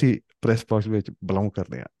 Vaji asi press box vich belong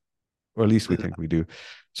karde hain, or at least we think we do.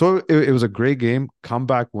 So it was a great game,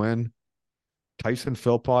 comeback win. Tyson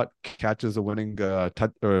Philpott catches a winning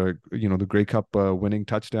the Grey Cup winning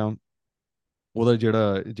touchdown. ਉਹਦਾ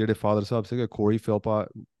ਜਿਹੜੇ father ਸਾਹਿਬ ਸੀਗੇ, Corey Philpott,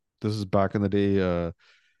 this is back in the day,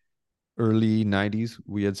 early 90s.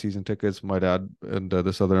 We had season tickets, my dad and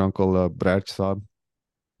this other uncle, Brad Saab,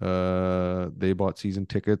 they bought season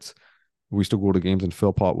tickets. We used to go to games, and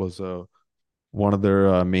Philpott was one of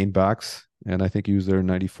their main backs, and I think he was there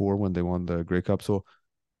in 94 when they won the Grey Cup. So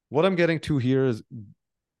what I'm getting to here is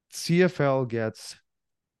CFL gets,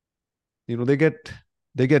 they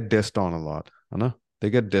get dissed on a lot, they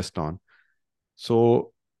get dissed on. So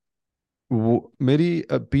ਮੇਰੀ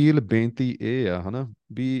appeal ਬੇਨਤੀ ਇਹ ਆ, ਹਨਾ,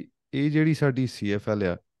 ਵੀ ਇਹ ਜਿਹੜੀ ਸਾਡੀ CFL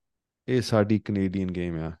ਆ, ਇਹ ਸਾਡੀ ਕੈਨੇਡੀਅਨ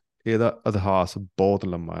ਗੇਮ ਆ। ਇਹਦਾ ਇਤਿਹਾਸ ਬਹੁਤ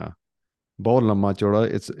ਲੰਮਾ ਆ, ਬਹੁਤ ਲੰਮਾ ਚੌੜਾ।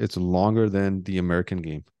 it's longer than the American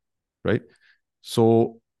game, right? So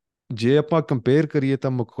ਜੇ ਆਪਾਂ ਕੰਪੇਅਰ ਕਰੀਏ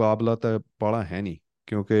ਤਾਂ ਮੁਕਾਬਲਾ ਤਾਂ ਬਾਹਲਾ ਹੈ ਨਹੀਂ,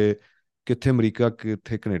 ਕਿਉਂਕਿ ਕਿੱਥੇ ਅਮਰੀਕਾ,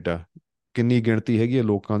 ਕਿੱਥੇ ਕੈਨੇਡਾ, ਕਿੰਨੀ ਗਿਣਤੀ ਹੈਗੀ ਹੈ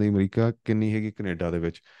ਲੋਕਾਂ ਦੀ ਅਮਰੀਕਾ, ਕਿੰਨੀ ਹੈਗੀ ਕੈਨੇਡਾ ਦੇ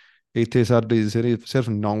ਵਿੱਚ। ਇੱਥੇ ਸਾਡੇ ਸਿਰਫ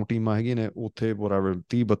 9 ਟੀਮਾਂ ਹੈਗੀਆਂ ਨੇ, ਉੱਥੇ whatever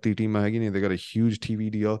 30-32 ਟੀਮਾਂ ਹੈਗੀਆਂ ਨੇ। They got a huge TV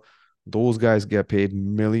deal. Those guys get paid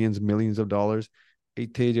millions of dollars.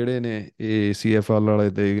 ਇੱਥੇ ਜਿਹੜੇ ਨੇ ਇਹ CFL ਵਾਲੇ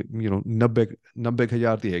ਦੇ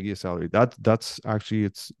 90,000 ਦੀ ਹੈਗੀ ਹੈ salary. That's actually,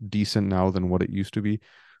 it's decent now than what it used to be.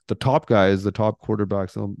 The top guys, the top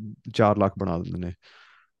quarterbacks, 4 lakh ਬਣਾ ਦਿੰਦੇ ਨੇ।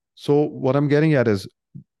 So what I'm getting at is,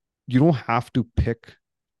 you don't have to pick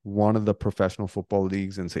one of the professional football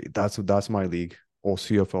leagues and say that's my league. ਉਹ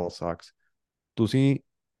CFL sucks. ਤੁਸੀਂ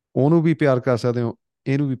ਉਹਨੂੰ ਵੀ ਪਿਆਰ ਕਰ ਸਕਦੇ ਹੋ,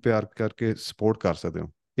 ਇਹਨੂੰ ਵੀ ਪਿਆਰ ਕਰਕੇ ਸਪੋਰਟ ਕਰ ਸਕਦੇ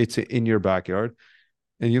ਹੋ। It's in your backyard.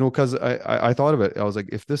 And because I thought of it, I was like,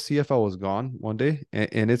 if this CFL was gone one day,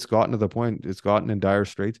 and it's gotten to the point, it's gotten in dire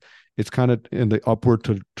straits, it's kind of in the upward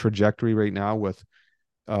trajectory right now with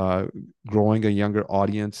growing a younger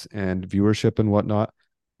audience and viewership and whatnot.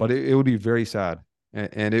 But it would be very sad.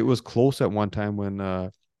 And it was close at one time when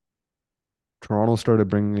Toronto started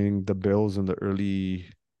bringing the Bills in the early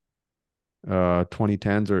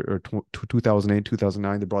 2010s or 2008,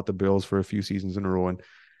 2009. They brought the Bills for a few seasons in a row. And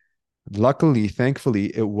luckily, thankfully,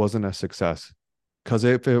 it wasn't a success. Because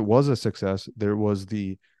if it was a success, there was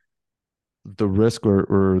the risk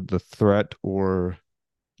or the threat or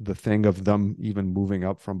the thing of them even moving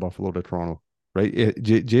up from Buffalo to Toronto, right?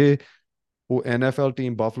 ਜੇ ਉਹ NFL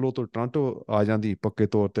team Buffalo ਤੋਂ Toronto ਆ ਜਾਂਦੀ ਪੱਕੇ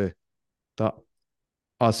ਤੌਰ ਤੇ ਤਾਂ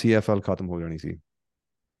ਆ CFL ਖਤਮ ਹੋ ਜਾਣੀ ਸੀ.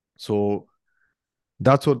 So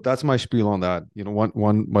that's my spiel on that.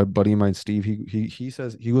 One my buddy of mine, Steve, he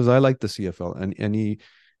says, he goes, I like the CFL, and he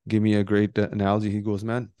gave me a great analogy. He goes,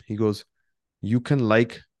 man, he goes, you can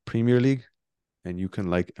like Premier League and you can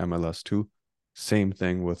like MLS too. Same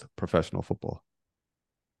thing with professional football.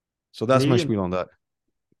 So that's my spiel on that.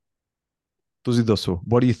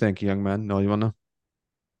 What do you think, young man? No, you wanna?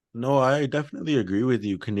 No, I definitely agree with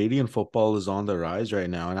you. Canadian football is on the rise right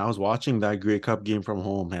now. And I was watching that Grey Cup game from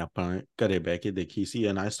home,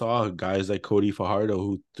 and I saw guys like Cody Fajardo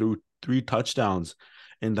who threw 3 touchdowns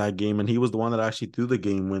in that game. And he was the one that actually threw the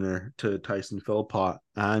game winner to Tyson Philpott.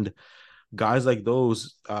 And guys like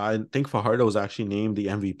those, I think Fajardo was actually named the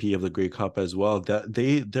MVP of the Grey Cup as well.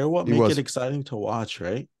 They're what make it exciting to watch,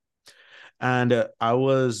 right? And I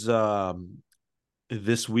was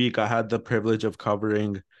this week, I had the privilege of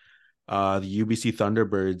covering the UBC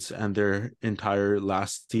Thunderbirds and their entire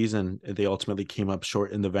last season. They ultimately came up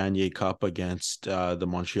short in the Vanier Cup against the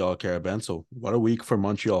Montreal Carabins. So what a week for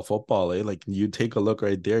Montreal football, eh? Like, you take a look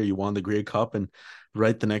right there, you won the Grey Cup, and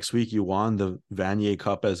right the next week you won the Vanier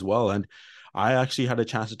Cup as well. And I actually had a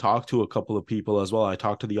chance to talk to a couple of people as well. I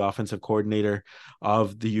talked to the offensive coordinator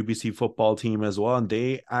of the UBC football team as well, and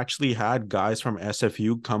they actually had guys from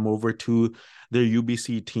SFU come over to their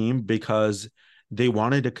UBC team because they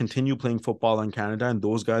wanted to continue playing football in Canada, and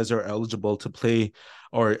those guys are eligible to play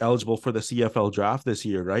or eligible for the CFL draft this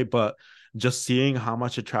year, right? But just seeing how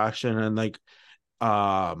much attraction and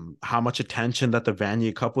how much attention that the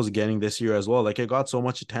Vanier Cup was getting this year as well. Like, it got so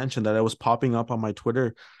much attention that it was popping up on my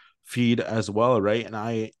Twitter feed as well, right? And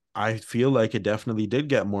I feel like it definitely did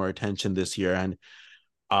get more attention this year. And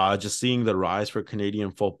just seeing the rise for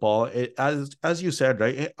Canadian football, it, as you said,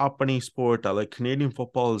 right? Apani sport, like, Canadian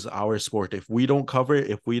football is our sport. If we don't cover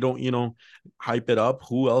it, if we don't, hype it up,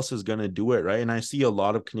 who else is gonna do it, right? And I see a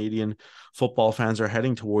lot of Canadian football fans are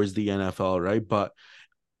heading towards the NFL, right? But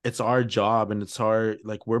it's our job, and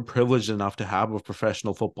we're privileged enough to have a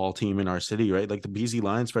professional football team in our city, right? Like the BC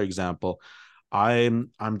Lions, for example.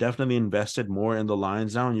 I'm definitely invested more in the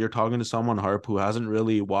Lions now. And you're talking to someone, Harp, who hasn't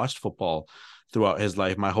really watched football throughout his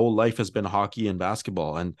life. My whole life has been hockey and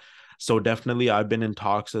basketball. And so definitely I've been in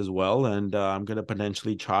talks as well. And I'm going to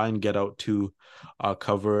potentially try and get out to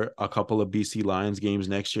cover a couple of BC Lions games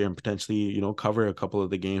next year, and potentially, cover a couple of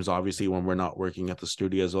the games, obviously, when we're not working at the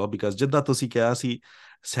studio as well. Because jidda tusi kiha si,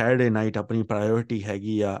 Saturday night apni priority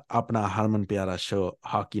हैगी आ अपना हरमन प्यारा show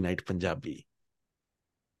Hockey Night Punjabi.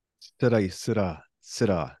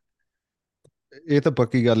 Sira. ਇਹ ਤਾਂ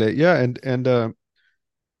ਪੱਕੀ ਗੱਲ ਹੈ. Yeah, and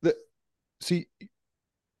see,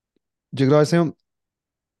 Jagraj Singh,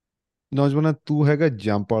 ਨੌਜਵਾਨਾਂ, ਤੂੰ ਹੈਗਾ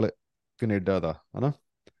ਜੰਪ ਵਾਲੇ ਕੈਨੇਡਾ ਦਾ, ਹਨਾ?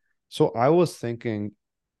 So I was thinking,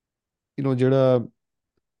 ਜਿਹੜਾ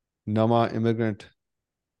ਨਵਾਂ ਇਮੀਗ੍ਰੈਂਟ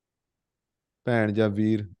ਭੈਣ ਜਾਂ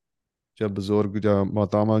ਵੀਰ ਜਾਂ ਬਜ਼ੁਰਗ ਜਾਂ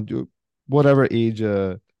ਮਾਤਾਵਾਂ, ਜੋ whatever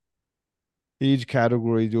age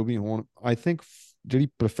category ਜੋ ਵੀ ਹੋਣ, I think ਜਿਹੜੀ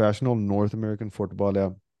ਪ੍ਰੋਫੈਸ਼ਨਲ ਨਾਰਥ ਅਮਰੀਕਨ ਫੁੱਟਬਾਲ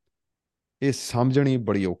ਆ, ਇਹ ਸਮਝਣੀ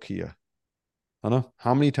ਬੜੀ ਔਖੀ ਆ, ਹਨਾ?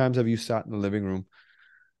 How many times have you sat in the living room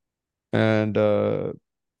and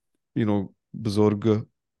ਬਜ਼ੁਰਗ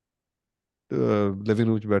ਲਿਵਿੰਗ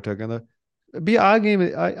ਰੂਮ 'ਚ ਬੈਠਾ ਕਹਿੰਦਾ ਵੀ ਆਹ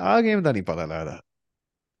ਗੇਮ ਦਾ ਨਹੀਂ ਪਤਾ ਲੱਗਦਾ,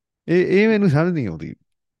 ਇਹ ਮੈਨੂੰ ਸਮਝ ਨਹੀਂ ਆਉਂਦੀ.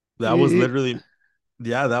 That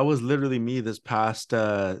was literally me this past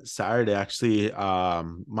Saturday. Actually,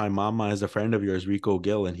 my mama is a friend of yours, Rico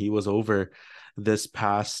Gill, and he was over this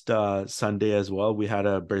past Sunday as well. We had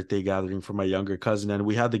a birthday gathering for my younger cousin, and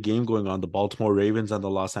we had the game going on, the Baltimore Ravens and the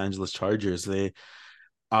Los Angeles Chargers. They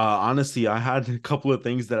honestly, I had a couple of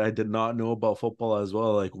things that I did not know about football as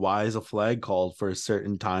well. Like, why is a flag called for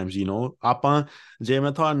certain times? ਆਪਾਂ ਜੇ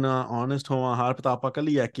ਮੈਂ ਤੁਹਾਨੂੰ honest ਹੋਵਾਂ, ਹਰ ਪਤਾ ਆਪਾਂ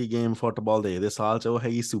ਕੱਲੀ ਇੱਕ ਹੀ game football ਦੇ ਸਾਲ ਚ ਉਹ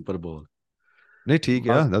ਹੈਗੀ Super Bowl. ਨਹੀਂ, ਠੀਕ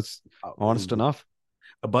ਆ, that's honest enough.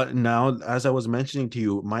 But now, as I was mentioning to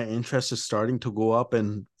you, my interest is starting to go up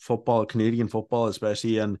in football, Canadian football,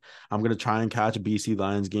 especially. And I'm going to try and catch BC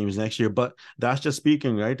Lions games next year. But that's just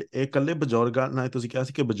speaking, right? I don't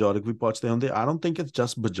think it's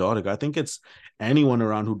just Bajorg. I think it's anyone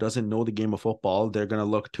around who doesn't know the game of football. They're going to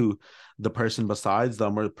look to the person besides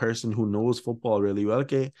them or the person who knows football really well.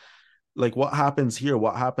 Okay, like what happens here,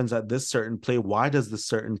 what happens at this certain play, why does this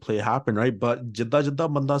certain play happen, right? But jidda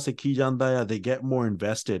jidda banda sikhi janda hai, they get more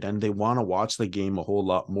invested and they want to watch the game a whole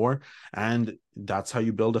lot more, and that's how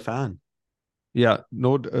you build a fan. Yeah,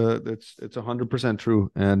 no, it's 100%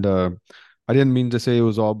 true. And I didn't mean to say it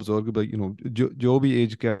was all Buzurg, but jo bhi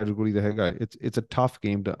age category rahega, it's a tough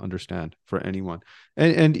game to understand for anyone,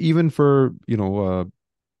 and even for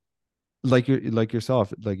like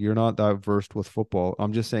yourself, like you're not that versed with football.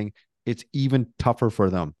 I'm just saying it's even tougher for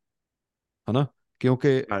them, है ना?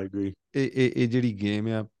 क्योंकि I agree. ਇਹ ਜਿਹੜੀ game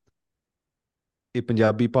ਆ ਇਹ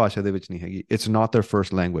ਪੰਜਾਬੀ ਭਾਸ਼ਾ ਦੇ ਵਿੱਚ ਨਹੀਂ ਹੈਗੀ. It's not their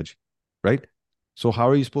first language, right? So how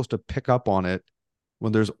are you supposed to pick up on it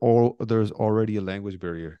when there's already a language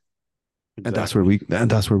barrier? Exactly. And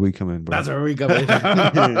that's where we come in, bro. That's where we come in.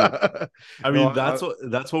 I mean, No,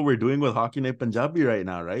 that's what we're doing with Hockey Night Punjabi right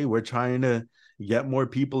now, right? We're trying to get more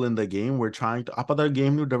people in the game. We're trying to up other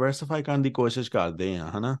game to diversify ਕਰਨ ਦੀ ਕੋਸ਼ਿਸ਼ ਕਰਦੇ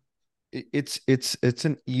ਹਾਂ, ਹਨਾ? it's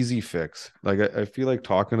an easy fix. Like I feel like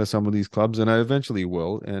talking to some of these clubs, and I eventually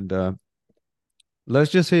will. And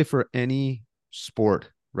let's just say for any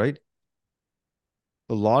sport, right?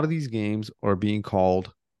 A lot of these games are being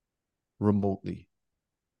called remotely,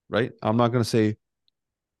 right? I'm not going to say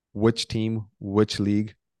which team, which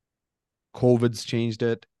league. COVID's changed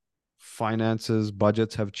it. Finances,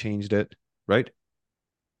 budgets have changed it, right?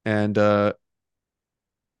 And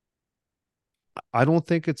I don't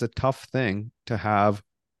think it's a tough thing to have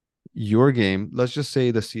your game. Let's just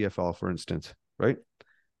say the CFL, for instance, right?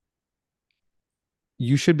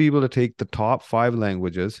 You should be able to take the top 5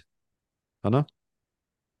 languages, Hana,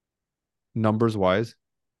 numbers wise,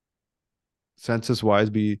 census wise,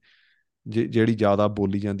 be ਜਿਹੜੀ ਜ਼ਿਆਦਾ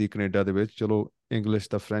ਬੋਲੀ ਜਾਂਦੀ Canada ਦੇ ਵਿੱਚ, ਚਲੋ English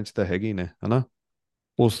ਤਾਂ French ਤਾਂ ਹੈਗੀ ਨੇ, ਹਨਾ?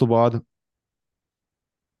 ਉਸ ਤੋਂ ਬਾਅਦ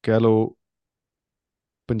ਕਹਿ ਲਓ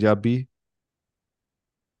Punjabi,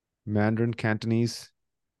 Mandarin, Cantonese,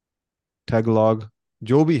 Tagalog,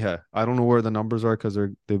 jo bhi hai. I don't know where the numbers are because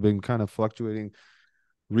they've been kind of fluctuating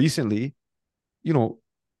recently.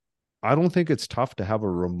 I don't think it's tough to have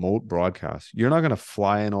a remote broadcast. You're not going to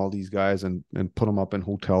fly in all these guys and put them up in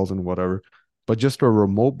hotels and whatever, but just a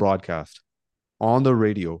remote broadcast on the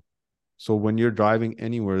radio. So when you're driving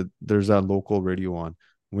anywhere, there's that local radio on.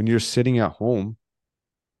 When you're sitting at home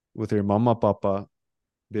with your mama, papa,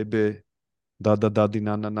 bebe, dada, dadi,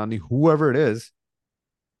 nana, nani, whoever it is,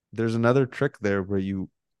 there's another trick there where you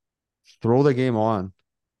throw the game on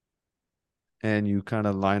and you kind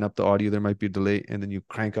of line up the audio. There might be a delay, and then you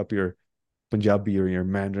crank up your Punjabi or your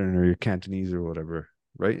Mandarin or your Cantonese or whatever,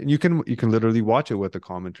 right? And you can literally watch it with the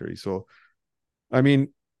commentary. So, I mean,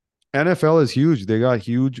 NFL is huge. They got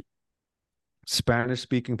huge Spanish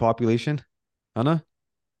speaking population, Anna.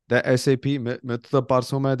 That SAP, मैं तो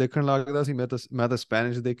परसों मैं देखने लगा था, मैं तो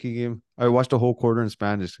Spanish देखी game. I watched a whole quarter in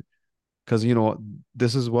Spanish because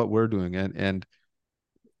this is what we're doing, and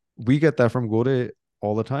we get that from Gore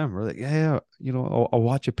all the time. We're like, yeah, I'll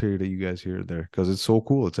watch a period of you guys here or there because it's so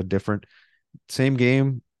cool. It's a different, same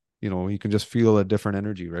game, you can just feel a different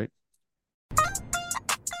energy, right?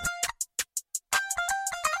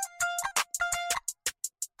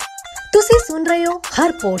 ਤੁਸੀਂ ਸੁਣ ਰਹੇ ਹੋ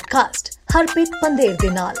ਹਰ podcast Harpreet Pandher ਦੇ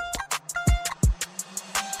ਨਾਲ।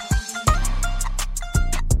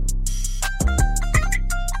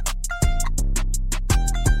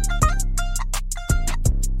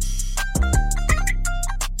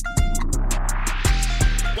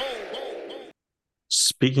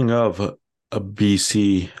 Speaking of a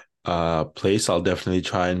BC place, I'll definitely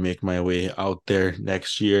try and make my way out there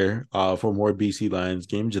next year for more BC Lions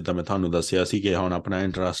games. ਜਿੱਦਾਂ ਮੈਂ ਤੁਹਾਨੂੰ ਦੱਸਿਆ ਸੀ ਕਿ ਹੁਣ ਆਪਣਾ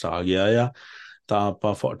ਇੰਟਰਸਟ ਆ ਗਿਆ ਆ, ਤਾਂ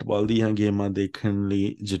ਆਪਾਂ ਫੁੱਟਬਾਲ ਦੀਆਂ ਗੇਮਾਂ ਦੇਖਣ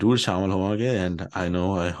ਲਈ ਜ਼ਰੂਰ ਸ਼ਾਮਲ ਹੋਵਾਂਗੇ। And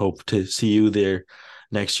I hope to see you there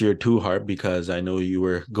next year too, Harp, because I know you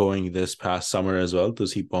were going this past summer as well.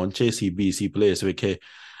 ਤੁਸੀਂ ਪਹੁੰਚੇ ਸੀ BC Place ਵਿਖੇ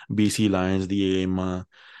BC Lions ਦੀ ਗੇਮਾਂ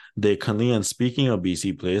ਦੇਖਣ ਲਈ। And speaking of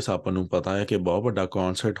BC Place, ਆਪਾਂ ਨੂੰ ਪਤਾ ਹੈ ਕਿ ਬਹੁਤ ਵੱਡਾ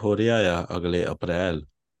ਕਨਸਰਟ ਹੋ ਰਿਹਾ ਆ ਅਗਲੇ ਅਪ੍ਰੈਲ।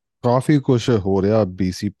 ਕਾਫੀ ਕੁਝ ਹੋ ਰਿਹਾ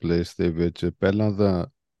BC Place ਦੇ ਵਿੱਚ। ਪਹਿਲਾਂ ਤਾਂ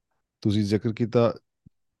ਤੁਸੀਂ ਜ਼ਿਕਰ ਕੀਤਾ,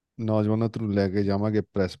 ਨੌਜਵਾਨਾਂ ਨੂੰ ਲੈ ਕੇ ਜਾਵਾਂਗੇ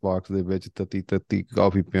ਪ੍ਰੈਸ ਬਾਕਸ ਦੇ ਵਿੱਚ, ਤਤੀ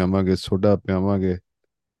ਕਾਫੀ ਪਿਆਵਾਂਗੇ, ਸੋਡਾ ਪਿਆਵਾਂਗੇ,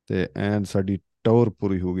 ਤੇ ਐਨ ਸਾਡੀ ਟੌਰ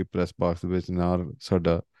ਪੂਰੀ ਹੋਊਗੀ ਪ੍ਰੈਸ ਬਾਕਸ ਦੇ ਵਿੱਚ। ਨਾਲ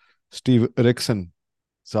ਸਾਡਾ ਸਟੀਵ ਰਿਕਸਨ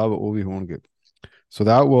ਸਾਹਿਬ ਉਹ ਵੀ ਹੋਣਗੇ। So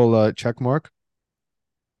that will check mark.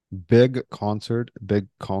 Big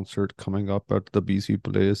concert coming up at the BC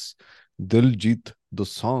Place. Diljit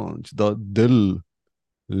Dosanjh, the Dil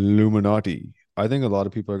Illuminati. I think a lot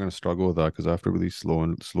of people are going to struggle with that because I have to really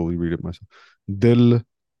slowly read it myself. Dil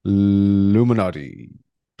Illuminati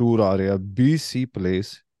tour aa ਰਿਹਾ BC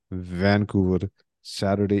Place, Vancouver,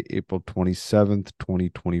 Saturday, April 27th,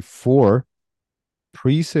 2024.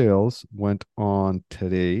 Pre-sales went on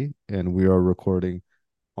today, and we are recording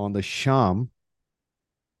on the sham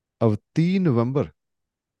of 3 November.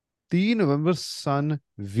 3 November ਸਨ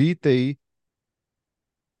 2023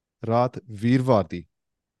 ਰਾਤ ਵੀਰਵਾਰ ਦੀ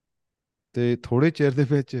ਤੇ ਥੋੜੇ ਚਿਰ ਦੇ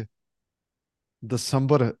ਵਿੱਚ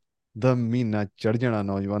ਦਸੰਬਰ ਦਾ ਮਹੀਨਾ ਚੜ ਜਾਣਾ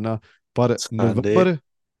ਨੌਜਵਾਨਾਂ ਪਰ ਨਵੰਬਰ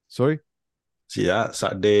ਸੌਰੀ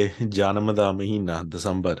ਸਾਡੇ ਜਨਮ ਦਾ ਮਹੀਨਾ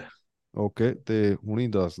ਦਸੰਬਰ ਓਕੇ ਤੇ ਹੁਣੀ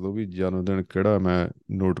ਦੱਸ ਦਿਓ ਵੀ ਜਨਮ ਦਿਨ ਕਿਹੜਾ ਮੈਂ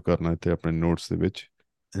ਨੋਟ ਕਰਨਾ ਇੱਥੇ ਆਪਣੇ ਨੋਟਸ ਦੇ ਵਿੱਚ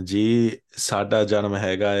ਜੀ ਸਾਡਾ ਜਨਮ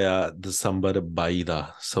ਹੈਗਾ ਆ ਦਸੰਬਰ 22 ਦਾ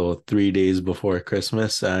so 3 days before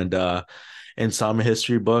Christmas and in some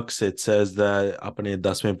history books it says that ਆਪਣੇ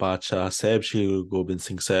 10ਵੇਂ ਪਾਤਸ਼ਾਹ ਸਾਹਿਬ ਸ਼੍ਰੀ ਗੁਰੂ ਗੋਬਿੰਦ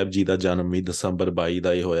ਸਿੰਘ ਸਾਹਿਬ ਜੀ ਦਾ ਜਨਮ ਵੀ ਦਸੰਬਰ 22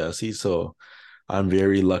 ਦਾ ਹੀ ਹੋਇਆ ਸੀ so I'm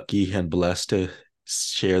very lucky and blessed to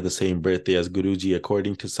share the same birthday as Guru Ji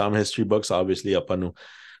according to some history books obviously ਆਪਾਂ ਨੂੰ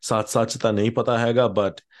ਸੱਚ ਤਾਂ ਨਹੀਂ ਪਤਾ ਹੈਗਾ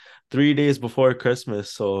but 3 days before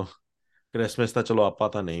Christmas so Christmas ਤਾਂ ਚਲੋ ਆਪਾਂ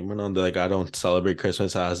ਤਾਂ ਨਹੀਂ ਮਨਾਉਂਦੇ like I don't celebrate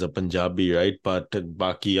Christmas as a Punjabi right but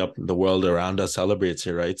ਬਾਕੀ up the world around us celebrates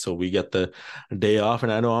it right so we get the day off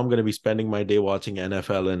and I know I'm going to be spending my day watching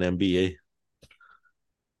NFL and NBA.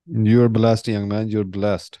 You're blessed young man you're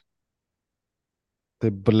blessed ਤੇ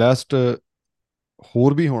blessed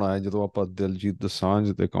ਹੋਰ ਵੀ ਹੋਣਾ ਹੈ ਜਦੋਂ ਆਪਾਂ ਦਿਲਜੀਤ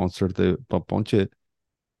ਦੋਸਾਂਝ ਦੇ concert ਤੇ ਪਹੁੰਚੇ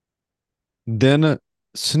ਦਿਨ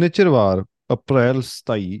ਸ਼ਨੀਚਰਵਾਰ ਅਪ੍ਰੈਲ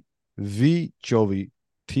 27 2024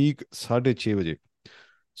 ਠੀਕ 6:30 ਵਜੇ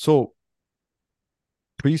so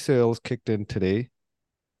pre-sales kicked in today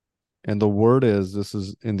and the word is this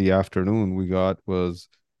is in the afternoon we got was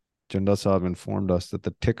Janda Saab informed us that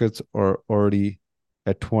the tickets are already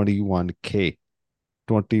at 21K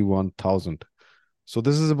 21,000 so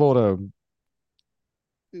this is about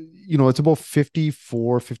it's about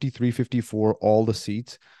 54 53 54 all the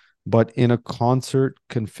seats but in a concert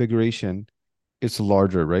configuration it's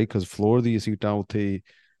larger right because floor the seats ਉੱਥੇ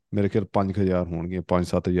ਮੇਰੇ ਖਿਆਲ 5,000 ਹੋਣਗੀਆਂ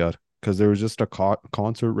 5-7,000 because there was just a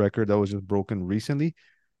concert record that was just broken recently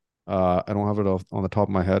I don't have it on the top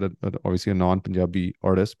of my head obviously a non-Punjabi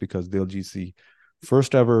artist because Diljit's the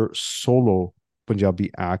first ever solo Punjabi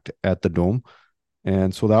act at the Dome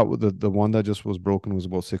and so that the one that just was broken was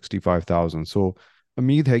about 65,000 so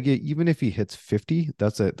Umeed hai even if he hits 50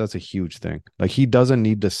 that's a huge thing like he doesn't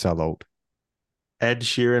need to sell out. Ed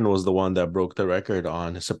Sheeran was the one that broke the record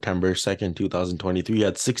on September 2nd 2023 he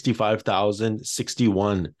had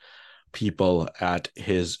 65,061 people at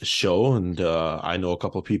his show and I know a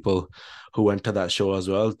couple people who went to that show as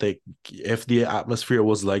well if the atmosphere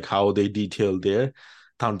was like how they detailed there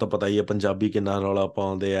ਤੁਹਾਨੂੰ ਤਾਂ ਪਤਾ ਹੀ ਹੈ ਪੰਜਾਬੀ ਕਿੰਨਾ ਰੌਲਾ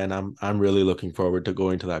ਪਾਉਂਦੇ and I'm really looking forward to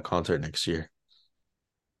going to that concert next year.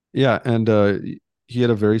 Yeah and he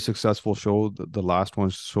had a very successful show the last one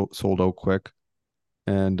sold out quick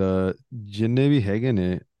and ਜਿੰਨੇ ਵੀ ਹੈਗੇ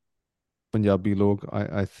ਨੇ ਪੰਜਾਬੀ ਲੋਕ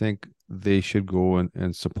I think they should go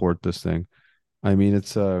and support this thing. I mean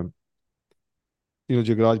it's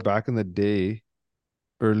Jagraj back in the day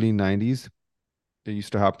early 90s it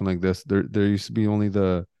used to happen like this there used to be only the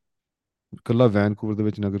ਕੱਲਾ Vancouver ਦੇ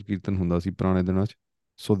ਵਿੱਚ ਨਗਰ ਕੀਰਤਨ ਹੁੰਦਾ ਸੀ ਪੁਰਾਣੇ ਦਿਨਾਂ 'ਚ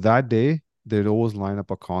so that day they'd always line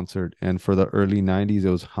up a concert and for the early 90s it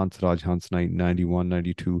was Hansraj Hans Night 91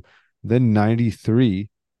 92 then 93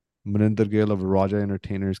 Maninder Gill of Raja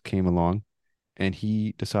Entertainers came along and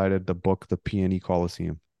he decided to book the PNE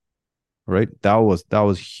Coliseum right that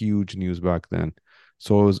was huge news back then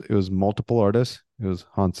so it was multiple artists it was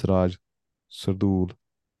Hansraj Sardul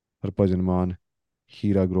Harbhajan Mann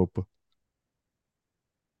Hira Group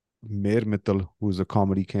Mayor Mittal who's a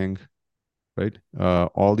comedy king right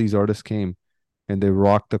all these artists came and they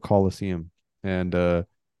rocked the Coliseum and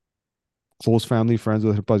close family friends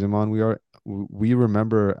with Harbhajan Mann we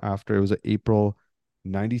remember after it was April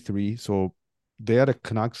 93 so they had a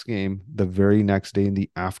Canucks game the very next day in the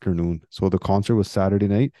afternoon so the concert was Saturday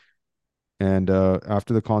night and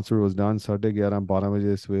after the concert was done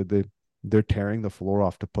they're tearing the floor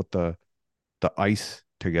off to put the ice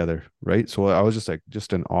together right so I was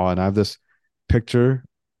just in awe and I have this picture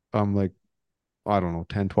I'm like I don't know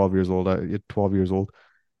 10-12 years old 12 years old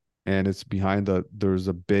and it's behind there's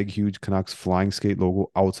a big huge Canucks flying skate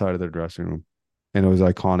logo outside of their dressing room and it was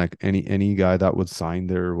iconic any guy that would sign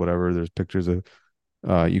there or whatever there's pictures of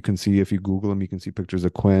you can see if you Google them you can see pictures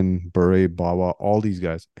of Quinn Bure Bawa all these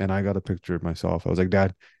guys and I got a picture of myself I was like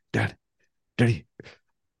daddy take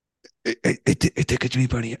me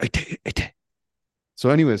buddy so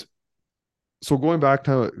anyways so going back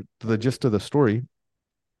to the gist of the story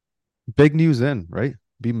big news in, right?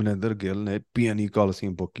 B. Maninder Gill ne PNE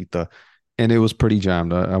Coliseum book kita, and it was pretty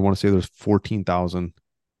jammed. I want to say there's 14,000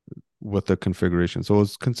 with the configuration, so it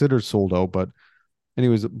was considered sold out. But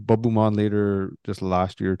anyways, Babu Man later, just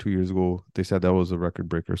last year, 2 years ago, they said that was a record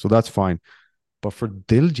breaker, so that's fine. But for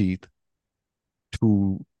Diljit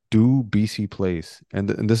to do BC Place, and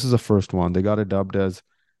this is the first one, they got it dubbed as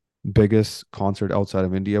biggest concert outside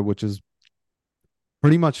of India, which is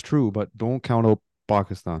pretty much true, but don't count out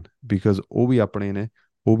Pakistan because ਉਹ ਵੀ ਆਪਣੇ ਨੇ,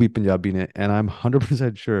 ਉਹ ਵੀ ਪੰਜਾਬੀ ਨੇ, and I'm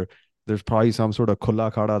 100% sure there's probably some sort of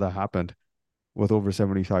khulla khada that happened with over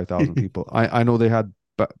 75,000 people. I know they had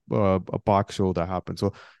a Pak show that happened,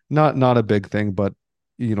 so not a big thing, but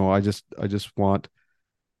I just want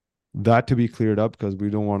that to be cleared up because we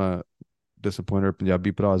don't want to disappoint our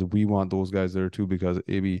Punjabi pras. We want those guys there too because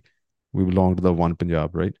maybe we belong to the one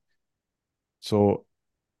Punjab, right? So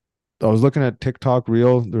I was looking at TikTok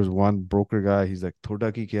reel. There's one broker guy. He's like,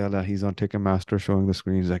 "Thoda ki kya hai?" He's on Ticketmaster showing the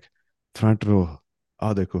screen. He's like, "Front row,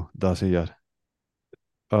 ah dekho, 10,000.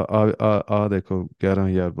 Dekho,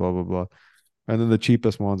 11,000, blah blah blah." And then the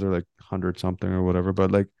cheapest ones are like 100 something or whatever.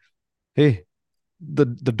 But like, hey,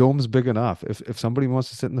 the dome's big enough. If somebody wants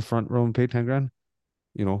to sit in the front row and pay 10 grand,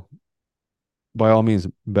 you know, by all means,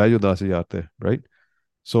 value 10,000, right?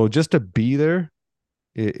 So just to be there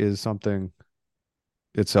is something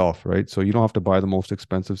itself, right? So you don't have to buy the most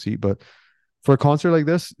expensive seat, but for a concert like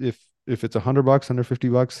this, if it's $100,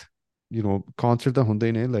 $150, concert the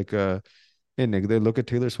hunde ne like hey Nick, they look at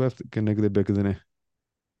Taylor Swift, can Nick they big than it,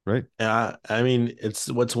 right? Yeah, I mean,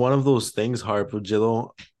 it's what's one of those things, Harp,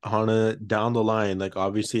 Jillo, Hana, down the line. Like,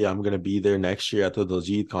 obviously, I'm gonna be there next year at the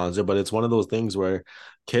Diljit concert, but it's one of those things where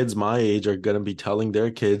kids my age are gonna be telling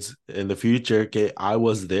their kids in the future, okay, I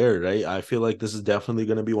was there, right? I feel like this is definitely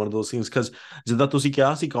gonna be one of those things because ਜਿੱਦਾਂ ਤੁਸੀਂ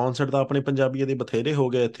ਕਿਹਾ ਸੀ concert ਤਾਂ ਆਪਣੇ ਪੰਜਾਬੀਆਂ ਦੇ ਬਥੇਰੇ ਹੋ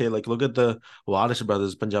ਗਏ ਇੱਥੇ. Like, look at the Warish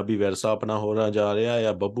brothers, Punjabi ਵਿਰਸਾ ਆਪਣਾ ਹੋ ਰਿਹਾ ਜਾ ਰਿਹਾ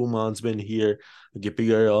ਆ. Babu Man's been here, Gippy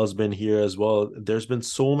Girl's been here as well. There's been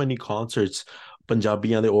so many concerts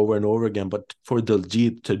Punjabi and over and over again. But for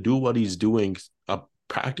Diljit to do what he's doing,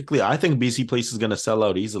 practically, I think BC Place is going to sell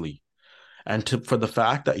out easily. And for the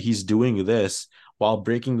fact that he's doing this while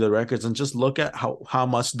breaking the records, and just look at how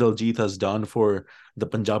much Diljit has done for the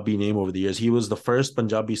Punjabi name over the years. He was the first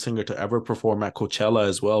Punjabi singer to ever perform at Coachella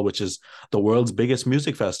as well, which is the world's biggest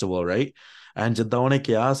music festival, right? And ਜਿੱਦਾਂ ਉਹਨੇ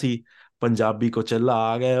ਕਿਹਾ ਸੀ Punjabi Coachella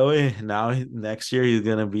ਆ ਗਏ ਓਏ. Now next year he's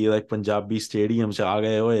gonna be like Punjabi Stadium ਚ ਆ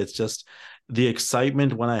ਗਏ ਓਏ. It's just the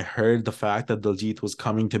excitement when I heard the fact that Diljit was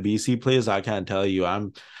coming to BC Plays, I can't tell you.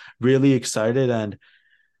 I'm really excited. And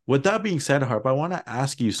with that being said, Harp, I want to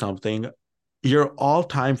ask you something. Your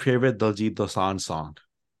all-time favorite Diljit Dosanjh song?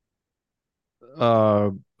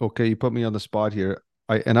 Uh, okay, you put me on the spot here.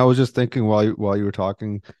 I was just thinking while you were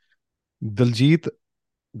talking, Diljit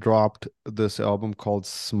dropped this album called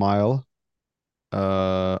Smile.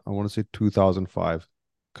 I want to say 2005,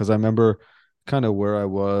 because I remember kind of where I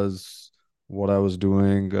was, what I was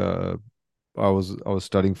doing. I was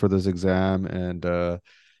studying for this exam, and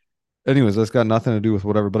anyways, that's got nothing to do with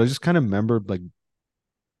whatever. But I just kind of remembered like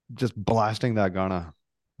just blasting that Ghana,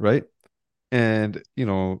 right? And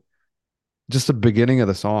just the beginning of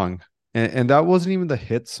the song, and that wasn't even the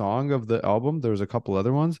hit song of the album. There was a couple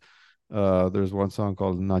other ones. There's one song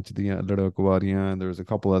called Nachdiyan Lada Kuwariyan, and there's a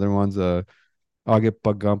couple other ones. Aage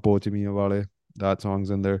Paggan Pochmiyan Wale, that song's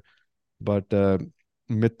in there. But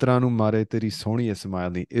Mitra Nu Mare Teri Soni Smile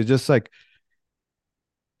Ni, it's just like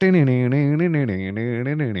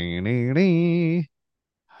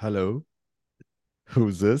hello,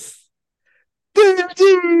 who's this?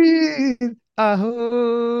 Diljit,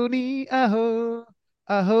 aho ni aho,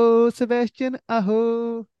 aho Sebastian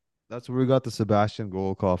aho. That's where we got the Sebastian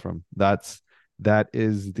goal call from. That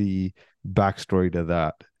is the backstory to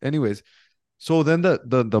that. Anyways, so then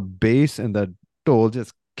the bass and the toll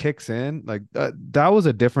just kicks in. Like that was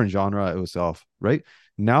a different genre itself, right?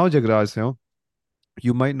 Now Jagraj,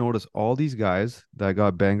 you might notice all these guys that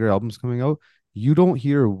got banger albums coming out, you don't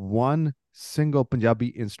hear one single Punjabi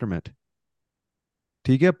instrument.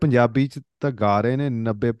 ਠੀਕ ਹੈ, ਪੰਜਾਬੀ ਚ ਤਾਂ ਗਾ ਰਹੇ ਨੇ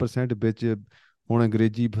 90% ਵਿੱਚ, ਹੁਣ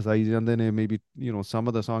ਅੰਗਰੇਜ਼ੀ ਫਸਾਈ ਜਾਂਦੇ ਨੇ, maybe some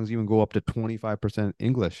of the songs even go up to 25%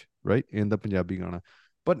 English, right, in the Punjabi Gana,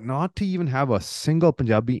 but not to even have a single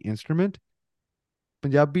Punjabi instrument.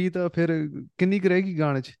 Punjabi ਤਾਂ ਫਿਰ ਕਿੰਨੀ ਕੁ ਰਹੇਗੀ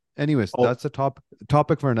ਗਾਣੇ ਚ? Anyways, Oh, that's a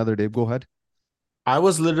topic for another day. Go ahead. I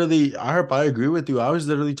was literally, I hope I agree with you. I was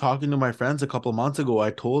literally talking to my friends a couple months ago.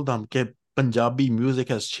 I told them, okay, Punjabi music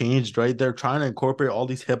has changed, right? They're trying to incorporate all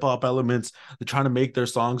these hip hop elements. They're trying to make their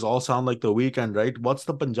songs all sound like The Weeknd, right? What's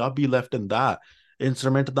the Punjabi left in that?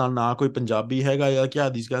 instrument ਦਾ ਨਾ ਕੋਈ ਪੰਜਾਬੀ ਹੈਗਾ like yeah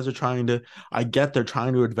these guys are trying to I get they're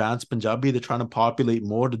trying to advance Punjabi, they're trying to populate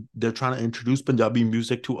more, they're trying to introduce Punjabi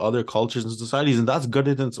music to other cultures and societies, and that's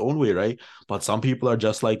good in its own way, right? But some people are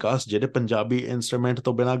just like us, ਜਿਹੜੇ Punjabi instrument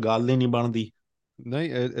ਤੋਂ ਬਿਨਾ ਗੱਲ ਹੀ ਨਹੀਂ ਬਣਦੀ. No,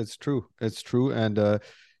 it's true. It's true. And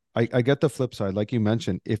I get the flip side. Like you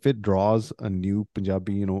mentioned, if it draws a new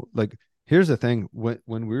Punjabi, like here's the thing.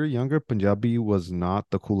 When we were younger, Punjabi was not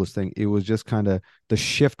the coolest thing. It was just kind of the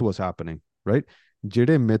shift was happening, right?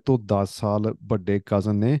 ਜਿਹੜੇ ਮੇਰੇ ਤੋਂ 10 ਸਾਲ ਵੱਡੇ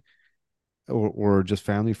cousin ਨੇ or just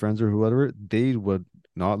family friends or whoever, they would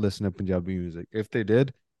not listen to Punjabi music. If they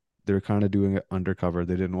did, they were kind of doing it undercover.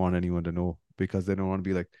 They didn't want anyone to know because they don't want to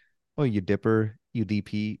be like, oh, you dipper, you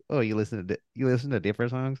DP, oh, you listen to dipper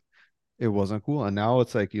songs. It wasn't cool. And now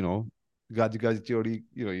it's like, God, you guys, Jody,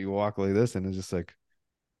 you walk like this, and it's just like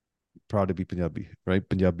proud to be Punjabi, right?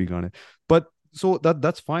 Punjabi gane. But so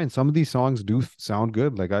that's fine. Some of these songs do sound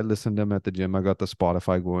good. Like I listen to them at the gym. I got the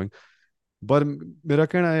Spotify going. But mera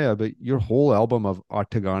kehna hai, but your whole album of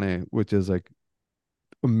Aठ gane, which is like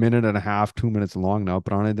a minute and a half, 2 minutes long now.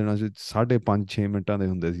 ਪੁਰਾਣੇ ਦਿਨਾਂ 'ਚ 5.5 ਮਿੰਟਾਂ ਦੇ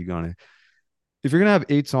ਹੁੰਦੇ ਸੀ ਗਾਣੇ. If you're gonna have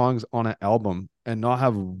 8 songs on an album and not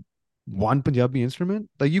have one Punjabi instrument,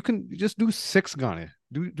 like you can just do 6 gane.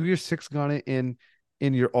 Do your 6 gane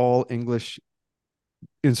in your all English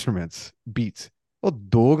instruments beats. ਉਹ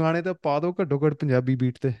 2 ਗਾਣੇ ਤਾਂ ਪਾ ਦੋ ਘੱਟੋ ਘੱਟ ਪੰਜਾਬੀ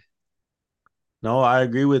beat ਤੇ. No, I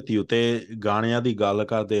agree with you. ਤੇ ਗਾਣਿਆਂ ਦੀ ਗੱਲ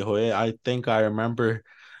ਕਰਦੇ ਹੋਏ, I think I remember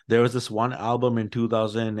there was this one album in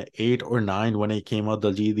 2008 or 9 when it came out,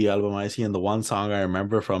 Diljit the album I see, and the one song I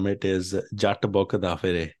remember from it is Jatt Bukda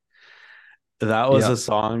Fire. That was a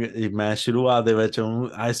song.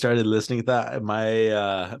 I started listening to that.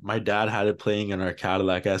 My dad had it playing in our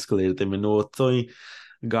Cadillac Escalator.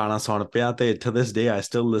 Gana ਸੁਣ ਪਿਆ ਤੇ to this day I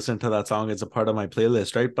still listen to that song. It's a part of my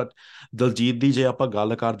playlist, right? But Daljit ਦੀ ਜੇ ਆਪਾਂ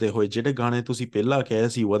ਗੱਲ ਕਰਦੇ ਹੋਏ, ਜਿਹੜੇ ਗਾਣੇ ਤੁਸੀਂ ਪਹਿਲਾਂ ਕਹੇ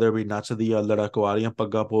ਸੀ, whether we ਨੱਚਦੀ ਆ ਲੜਕਵਾਰੀਆਂ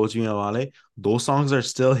ਪੱਗਾਂ ਪੋਚੀਆਂ ਵਾਲੇ, those songs are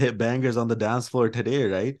still hit bangers on the dance floor today,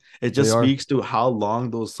 right? It just speaks to how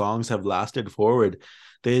long those songs have lasted forward.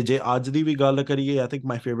 ਤੇ ਜੇ ਅੱਜ ਦੀ ਵੀ ਗੱਲ ਕਰੀਏ, I think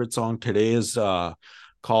my favorite song today is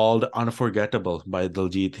called Unforgettable by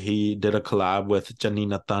Diljit. He did a collab with Channi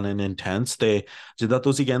Nathan and Intense. They ਜਿੱਦਾਂ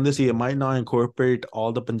ਤੁਸੀਂ ਕਹਿੰਦੇ ਸੀ, it might not incorporate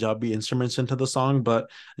all the Punjabi instruments into the song,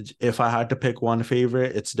 but if I had to pick one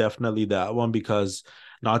favorite, it's definitely that one, because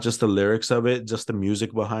not just the lyrics of it, just the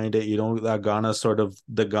music behind it. That Ghana sort of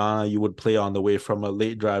the Ghana you would play on the way from a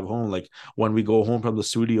late drive home. Like when we go home from the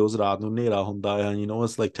studios, it's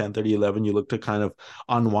like 10:30, 11. You look to kind of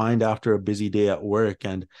unwind after a busy day at work.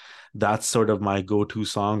 And that's sort of my go-to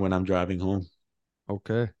song when I'm driving home.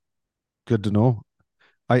 Okay. Good to know.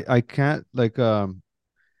 I can't I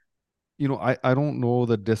don't know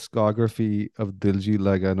the discography of Diljit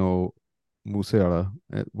like I know Musera,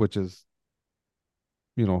 which is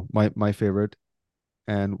my favorite,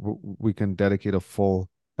 and we can dedicate a full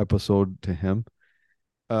episode to him.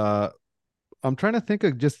 I'm trying to think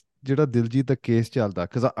of just jada Diljit the case chalda,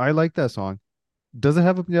 because I like that song. Does it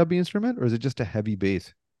have a Punjabi instrument, or is it just a heavy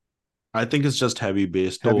bass? I think it's just heavy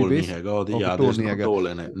bass. Heavy bass? Yeah, there's no toll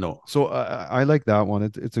in it. No. So I like that one.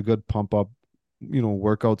 It's a good pump up,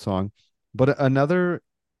 workout song. But another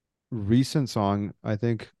recent song, I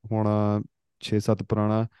think, Hona Chhe Sat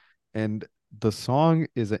Purana, and the song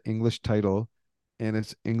is an English title, and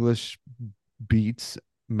it's English beats,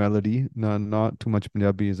 melody, not too much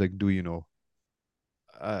Punjabi. Is like, do you know?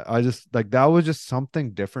 I just like that was just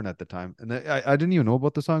something different at the time, and I didn't even know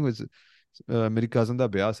about the song. It was ਮੇਰੀ cousin ਦਾ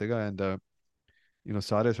ਵਿਆਹ ਸੀਗਾ, and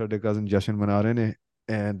ਸਾਰੇ ਸਾਡੇ cousin ਜਸ਼ਨ ਮਨਾ ਰਹੇ ਨੇ,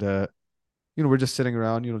 and we're just sitting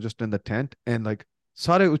around, just in the tent, and like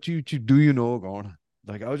ਸਾਰੇ ਉੱਚੀ ਉੱਚੀ do you know ਗਾਉਣ.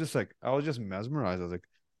 Like I was just mesmerized. I was like,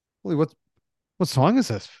 holy, what song is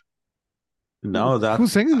this? No,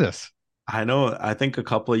 who's singing this? I know. I think a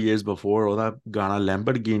couple of years before, that Ghana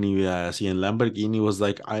Lamborghini we see, and Lamborghini was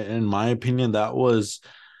like, in my opinion, that was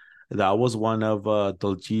one of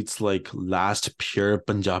Diljit's like last pure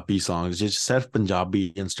Punjabi songs. Just said Punjabi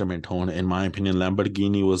instrument tone. In my opinion,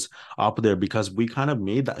 Lamborghini was up there because we kind of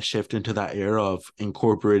made that shift into that era of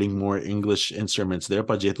incorporating more English instruments there.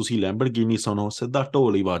 But je tusi Lamborghini suno, sidha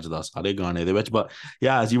ਢੋਲ ਹੀ ਵੱਜਦਾ ਸਾਰੇ ਗਾਣੇ ਦੇ ਵਿੱਚ. But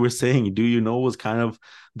yeah, as you were saying, Do You Know was kind of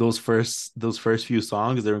those first few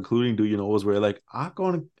songs they're including. Do You Know was where like ਆ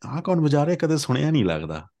ਕੌਣ ਵਜਾ ਰਿਹਾ, ਕਦੇ ਸੁਣਿਆ ਨਹੀਂ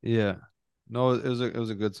ਲੱਗਦਾ. Yeah, no, it was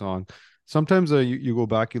a good song. Sometimes you go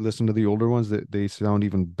back, you listen to the older ones, they sound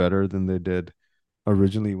even better than they did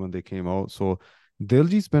originally when they came out. So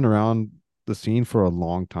Diljit's been around the scene for a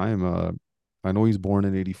long time. I know he's born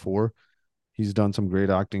in 84. He's done some great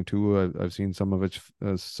acting too. I've seen some of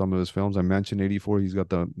his films. I mentioned 84. He's got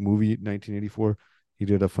the movie 1984. He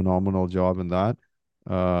did a phenomenal job in that.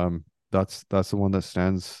 That's the one that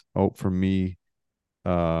stands out for me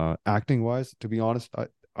Acting wise, to be honest,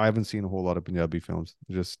 I haven't seen a whole lot of Punjabi films.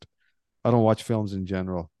 Just I don't watch films in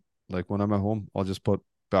general. Like when I'm at home, I'll just put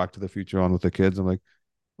Back to the Future on with the kids. I'm like,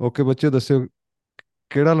 okay, bache dasyo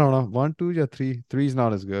keda lana, 1, 2 or 3. Three is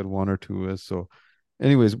not as good. 1 or 2 is. So,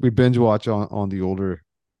 anyways, we binge watch on the older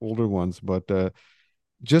ones, but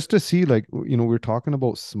just to see, like, we're talking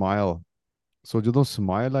about Smile. So ਜਦੋਂ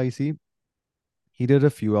Smile I see, he did a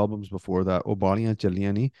few albums before that. ਉਹ ਬਾਹਲੀਆਂ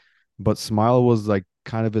ਚੱਲੀਆਂ ਨਹੀਂ, but Smile was like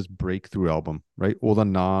kind of his breakthrough album, right? ਉਹਦਾ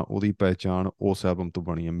ਨਾਂ, ਉਹਦੀ ਪਹਿਚਾਣ ਉਸ album ਤੋਂ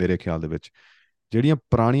ਬਣੀ ਹੈ ਮੇਰੇ ਖਿਆਲ ਦੇ ਵਿੱਚ। ਜਿਹੜੀਆਂ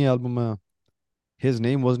ਪੁਰਾਣੀਆਂ album ਆ, his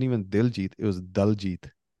name wasn't even Diljit, it was Daljit.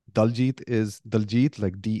 Daljit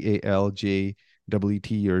like Daljit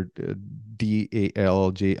or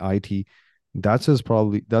Daljit. That's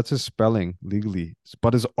his spelling legally,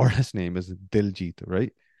 but his artist name is Diljit,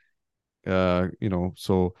 right?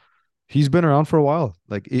 So he's been around for a while.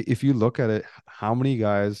 Like if you look at it, how many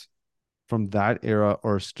guys from that era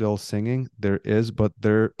are still singing? There is, but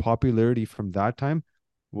their popularity from that time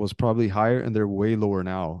was probably higher, and they're way lower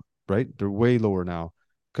now, right? They're way lower now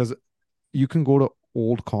because you can go to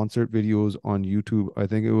old concert videos on YouTube. I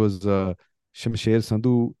think it was Shamsher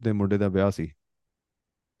Sandhu de Munde da Vyah si.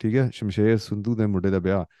 ठीक है, शमशेर संधू ਦੇ ਮੁੰਡੇ ਦਾ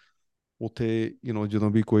ਵਿਆਹ ਉੱਥੇ ਜਦੋਂ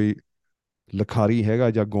ਵੀ ਕੋਈ ਲਖਾਰੀ ਹੈਗਾ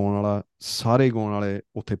ਜਾਂ ਗਾਉਣ ਵਾਲਾ, ਸਾਰੇ ਗਾਉਣ ਵਾਲੇ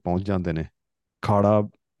ਉੱਥੇ ਪਹੁੰਚ ਜਾਂਦੇ ਨੇ। ਖਾੜਾ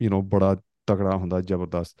ਬੜਾ ਤਕੜਾ ਹੁੰਦਾ,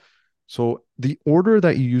 ਜ਼ਬਰਦਸਤ। So the order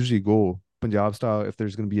that you usually go Punjab style, if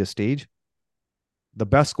there's going to be a stage, the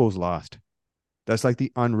best goes last. That's like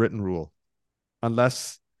the unwritten rule,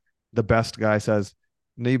 unless the best guy says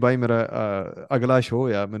ਨਹੀਂ ਭਾਈ ਮੇਰਾ ਅਗਲਾ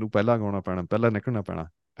ਸ਼ੋਅ ਆ, ਮੈਨੂੰ ਪਹਿਲਾਂ ਗਾਉਣਾ ਪੈਣਾ, ਪਹਿਲਾਂ ਨਿਕਲਣਾ ਪੈਣਾ।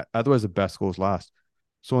 Otherwise the best goes last.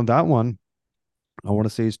 So in that one, I want to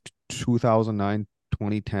say it's 2009,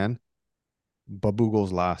 2010, Babu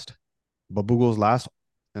goes last. Babu goes last,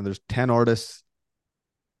 and there's 10 artists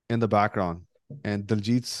in the background. And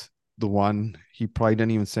Diljit's the one, he probably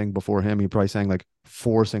didn't even sing before him. He probably sang like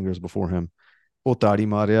 4 singers before him. Oh, Tari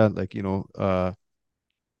Maria, like,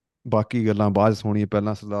 Baki Galan Baz Honi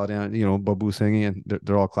Pella Salarian, Babu singing, and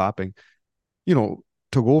they're all clapping. To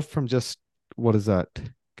go from just, what is that?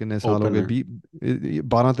 कितने साल हो गए,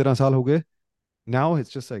 12-13 साल हो गए. Now it's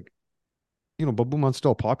just like, Babu Man's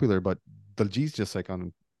still popular, but Diljit's just like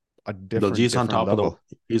on a Diljit's on different top level.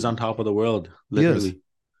 he's on top of the world, He literally.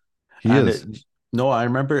 is. No, I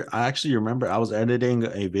actually remember I was editing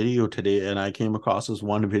a video today and I came across this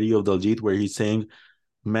one video of Diljit where he's saying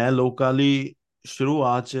ਮੈਂ ਲੋਕਾਂ ਲਈ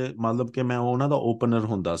ਸ਼ੁਰੂਆਤ ਚ ਮਤਲਬ ਕਿ ਮੈਂ ਉਹਨਾਂ ਦਾ opener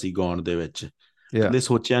ਹੁੰਦਾ ਸੀ ਗਾਉਣ ਦੇ ਵਿੱਚ, ਕਦੇ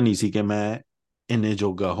ਸੋਚਿਆ ਨਹੀਂ ਸੀ ਕਿ ਮੈਂ ਇੰਨੇ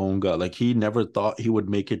ਜੋਗਾ ਹੋਊਂਗਾ. Like he never thought he would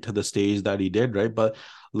make it to the stage that he did, right? But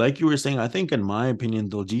like you were saying, I think in my opinion,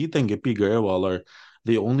 Diljit and Gippy Grewal are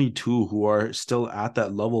the only two who are still at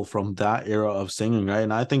that level from that era of singing, right?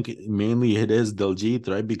 And I think mainly it is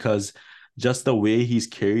Diljit, right? Because just the way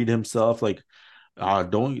he's carried himself, like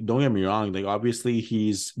don't get me wrong, like obviously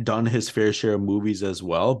he's done his fair share of movies as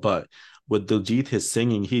well, but with Diljit, his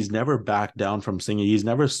singing, he's never backed down from singing. He's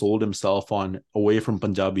never sold himself on away from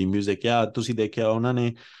Punjabi music. Yeah, ਤੁਸੀਂ ਦੇਖਿਆ ਉਹਨਾਂ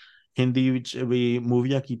ਨੇ Hindi ਵਿੱਚ ਵੀ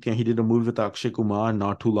ਮੂਵੀਆਂ ਕੀਤੀਆਂ. He did a movie with Akshay Kumar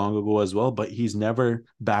not too long ago as well, but he's never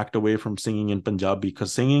backed away from singing in Punjabi,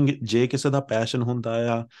 because singing ਜੇ ਕਿਸੇ ਦਾ passion ਹੁੰਦਾ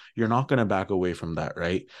ਆ, you're not going to back away from that,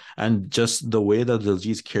 right? And just the way that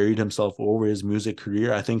Diljit's carried himself over his music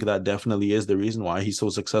career, I think that definitely is the reason why he's so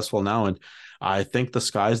successful now. And I think the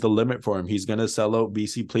sky's the limit for him. He's going to sell out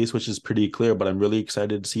BC Place, which is pretty clear, but I'm really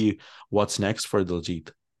excited to see what's next for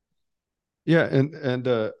Diljit. Yeah,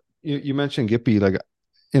 and you mentioned Gippy. Like,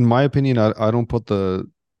 in my opinion, I don't put the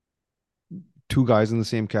two guys in the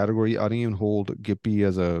same category. I don't even hold Gippy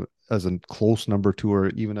as a close number 2 or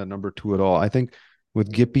even a number 2 at all. I think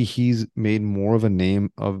with Gippy, he's made more of a name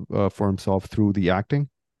for himself through the acting,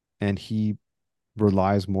 and he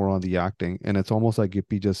relies more on the acting. And it's almost like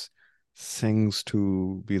Gippy just sings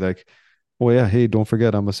to be like, oh yeah, hey, don't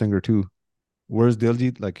forget I'm a singer too. Whereas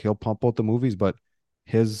Diljit, like, he'll pump out the movies, but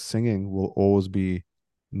his singing will always be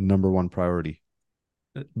number 1 priority.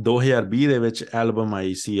 2020 ਦੇ ਵਿੱਚ album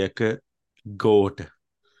ਆਈ ਸੀ ਇੱਕ GOAT,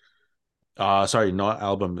 sorry, not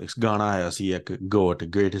album, ਗਾਣਾ ਆਇਆ ਸੀ ਇੱਕ GOAT,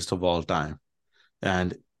 greatest of all time,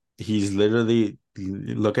 and he's literally,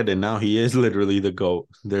 look at it now, he is literally the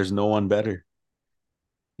GOAT. There's no one better.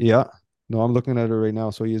 Yeah, no, I'm looking at it right now.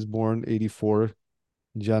 So he is born 84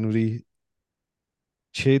 January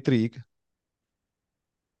 6 tarik,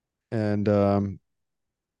 and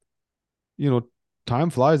time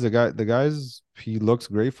flies. He looks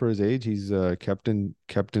great for his age. He's kept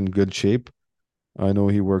in good shape. I know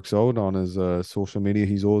he works out on his social media.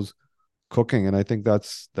 He's always cooking, and I think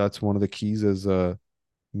that's one of the keys is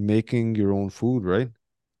making your own food, right?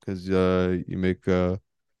 Because you make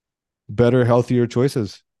better, healthier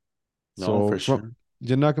choices. No, for sure.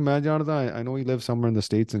 Jinnah ka main janta, I know he lives somewhere in the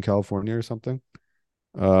States in California or something.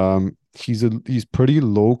 He's pretty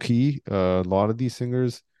low key. A lot of these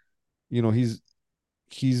singers, you know, he's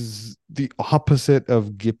the opposite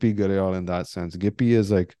of Gippy Garayal in that sense. Gippy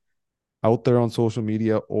is like out there on social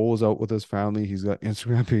media, always out with his family. He's got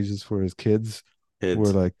Instagram pages for his kids who are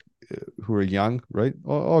Kids. like who are young, right?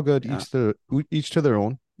 All good. Yeah. Each to their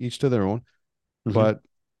own. Each to their own. Mhm. But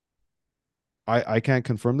I can't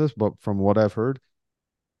confirm this, but from what I've heard,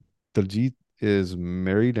 Diljit is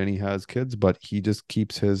married and he has kids, but he just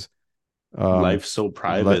keeps his Life's so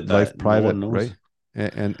private life that no one private, knows. right?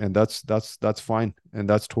 And that's fine, and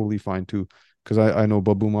that's totally fine too. Because I know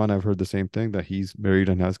Babuman, I've heard the same thing that he's married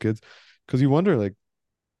and has kids. Because you wonder, like,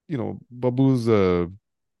 Babu's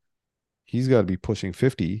he's got to be pushing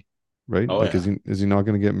 50, right? Oh Like, yeah. is he not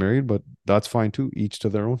going to get married? But that's fine too. Each to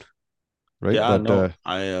their own, right? Yeah, But no,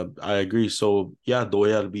 I agree. So yeah,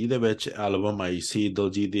 2020 ਦੇ ਵਿੱਚ album I C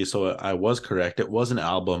Diljit the. So I was correct. It was an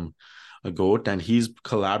album, a goat, and he's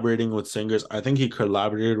collaborating with singers. I think he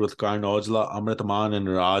collaborated with Karan Aujla, Amrit Maan,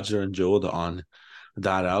 and Raj Ranjod on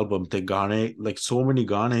that album. The Gane, like so many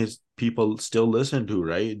Ganes people still listen to,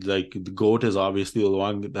 right? Like the goat is obviously the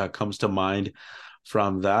one that comes to mind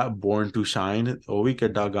from that. Born to Shine, Ovi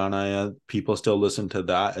Kedda Gana, people still listen to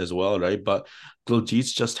that as well, right? But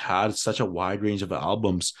Diljit's just had such a wide range of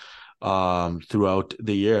albums throughout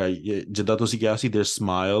the year. Jidda Tosi Gyasi, there's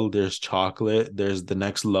Smile, there's Chocolate, there's The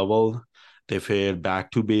Next Level. They fade Back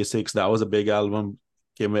to Basics. That was a big album.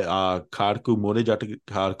 Kharku More Jat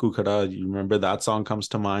Kharku Khada. You remember that song comes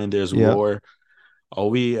to mind. There's yeah, Roar. ਉਹ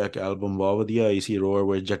ਵੀ ਇੱਕ album ਬਹੁਤ ਵਧੀਆ ਆਈ ਸੀ roar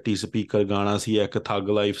ਵਿੱਚ ਜੱਟੀ speaker ਗਾਣਾ ਸੀ ਇੱਕ ਥੱਗ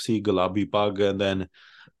life ਸੀ ਗੁਲਾਬੀ ਪੱਗ and then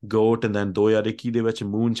goat and then 2021 ਦੇ ਵਿੱਚ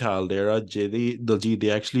ਮੂਨ ਚਾਈਲਡ era ਜਿਹਦੀ ਦਲਜੀਤ ਦੀ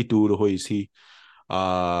ਐਕਚੁਅਲੀ ਟੂਰ ਹੋਈ ਸੀ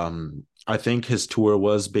I think his tour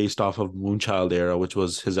was based off of Moonchild era, which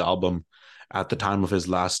was his album at the time of his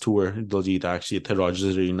last tour. Diljit actually at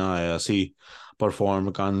Rogers Arena see perform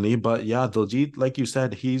Kanli. But yeah, Diljit, like you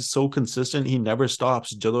said, he's so consistent. He never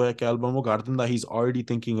stops. Jado ek album that he's already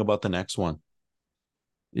thinking about the next one.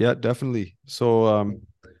 yeah, definitely. So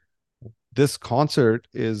this concert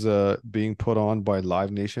is being put on by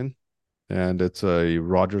Live Nation, and it's a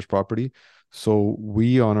Rogers property. So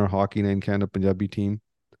we on our Hockey Night in Canada Punjabi team,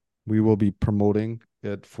 we will be promoting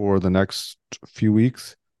it for the next few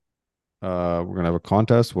weeks. We're gonna have a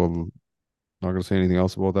contest. We'll not gonna say anything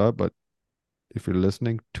else about that, but if you're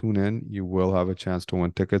listening, tune in. You will have a chance to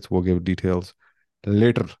win tickets. We'll give details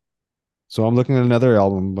later. So I'm looking at another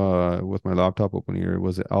album with my laptop open here. It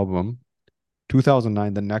was the album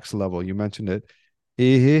 2009, The Next Level. You mentioned it.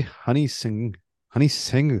 Eh, Honey Singh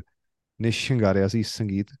ne shingariya si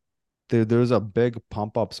sangeet. There's a big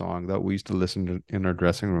pump up song that we used to listen to in our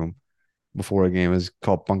dressing room before a game. Is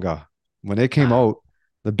called Panga. When it came out,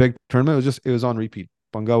 the big tournament it was on repeat.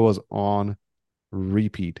 Panga was on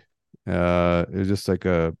repeat. It was just like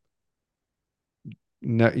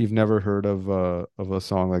you've never heard of a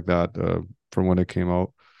song like that from when it came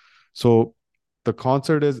out. So the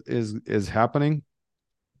concert is happening.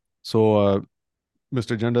 So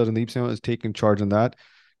Mr. Janda Randeep Singh is taking charge in that.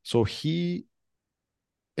 So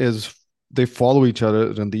they follow each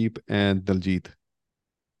other, Randeep and Diljit.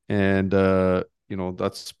 And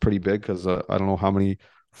that's pretty big because I don't know how many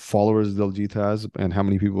followers Diljit has and how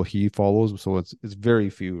many people he follows. So it's very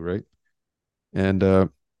few, right? And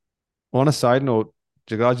on a side note,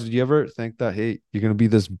 Jagraj, did you ever think that, hey, you're gonna be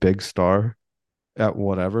this big star at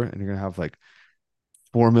whatever, and you're gonna have like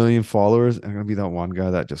 4 million followers, and you're gonna be that one guy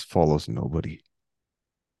that just follows nobody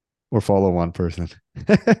or follow one person?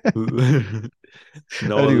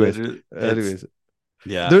 No, anyways, literally, it's anyways,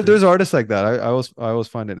 yeah. there's artists like that. I always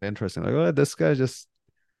find it interesting. Like, oh, this guy just,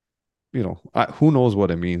 who knows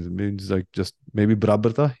what it means? It means like just maybe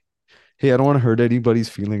brabarta. Hey, I don't want to hurt anybody's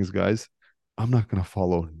feelings, guys. I'm not gonna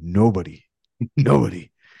follow nobody.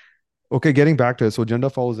 Nobody. Okay, getting back to it. So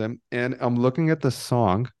Jenda follows him, and I'm looking at the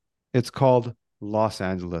song. It's called Los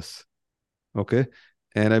Angeles. Okay.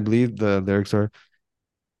 And I believe the lyrics are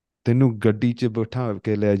Tenu gaddi ch bitha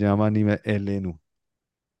ke le jawa ni main LA nu.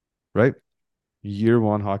 Right? Year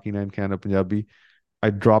one Hockey Night in Canada Punjabi.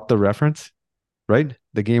 I dropped the reference, right?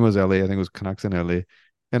 The game was LA. I think it was Canucks in LA.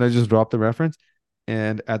 And I just dropped the reference.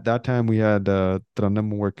 And at that time we had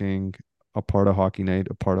Tranam working a part of Hockey Night,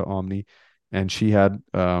 a part of Omni, and she had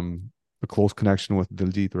a close connection with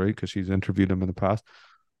Diljit, right? Because she's interviewed him in the past.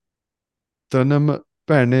 Tranam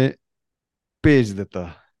pehne page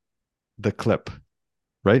the clip,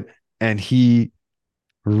 right? And he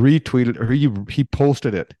retweeted or he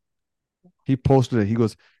posted it. He posted it. He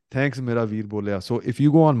goes, "Thanks, Mera Veer Bolya." So if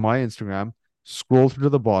you go on my Instagram, scroll through to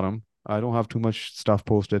the bottom, I don't have too much stuff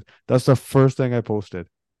posted. That's the first thing I posted.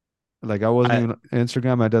 Like I wasn't I even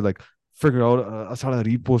Instagram. I did like figure out how to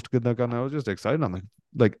repost kidna karna. I was just excited. I'm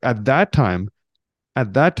like at that time,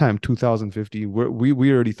 2050,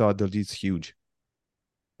 we already thought Diljit's huge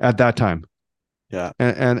at that time. yeah.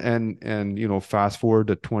 And you know, fast forward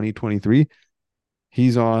to 2023,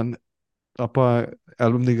 he's on ਆਪਾਂ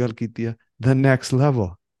album ਦੀ ਗੱਲ ਕੀਤੀ ਹੈ, the next level.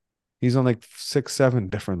 He's on like 6, 7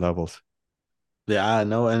 different levels. Yeah, I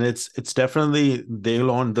know, and it's definitely they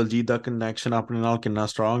on Diljit da connection up and now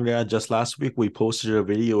strong. Yeah, just last week we posted a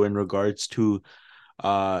video in regards to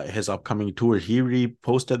his upcoming tour. He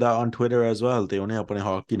reposted that on Twitter as well. They only apne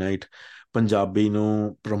hockey night Punjabi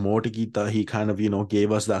nu promote kita. He kind of, you know,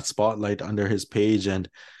 gave us that spotlight under his page, and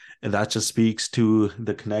that just speaks to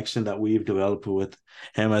the connection that we've developed with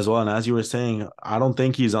him as well. And as you were saying, I don't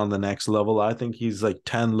think he's on the next level. I think he's like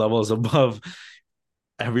 10 levels above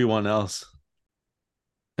everyone else.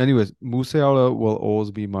 Anyways, Musiala will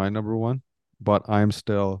always be my number one, but I'm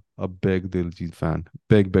still a big Diljit fan.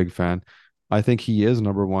 Big fan. I think he is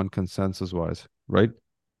number one consensus wise, right?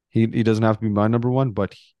 He doesn't have to be my number one,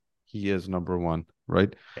 but he is number one,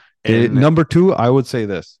 right? And Number two, I would say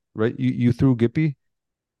this, right? You threw Gippy,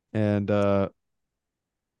 and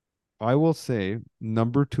I will say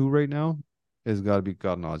number two right now is got to be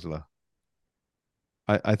Garnajla.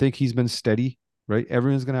 I think he's been steady, right?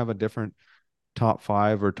 Everyone's gonna have a different top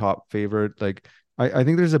five or top favorite. Like I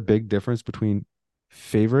think there's a big difference between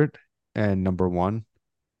favorite and number one,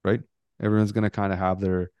 right? Everyone's gonna kind of have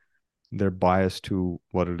their bias to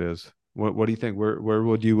what it is. What do you think? Where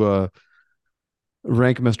would you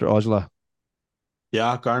rank Mr. Ojla?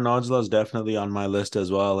 yeah, Karn Aujla is definitely on my list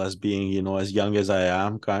as well as being, you know, as young as I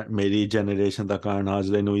am. Meri generation da Karn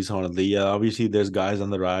Aujla nu hi obviously there's guys on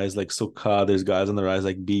the rise like Sukha, there's guys on the rise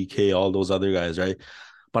like BK, all those other guys, right?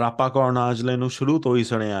 But Appa Karn Aujla nu shuru to hi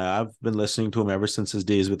sunaya. I've been listening to him ever since his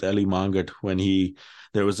days with Ellie Mangat when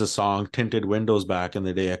there was a song Tinted Windows back in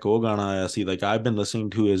the day. Like I've been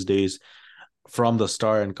listening to his days from the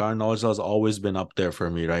start, and Karn Aujla has always been up there for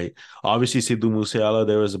me, right? Obviously, Sidhu Musiala,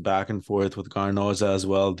 there was a back and forth with Karn Aujla as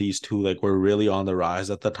well. These two like were really on the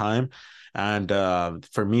rise at the time, and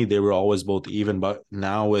for me, they were always both even. But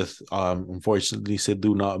now with unfortunately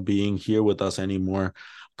Sidhu not being here with us anymore,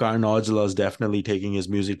 Karn Aujla is definitely taking his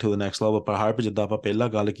music to the next level. But Harpreet, ਜਿੱਦਾਂ ਆਪਾਂ ਪਹਿਲਾਂ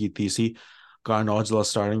ਗੱਲ ਕੀਤੀ ਸੀ, Karn Aujla is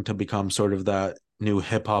starting to become sort of that new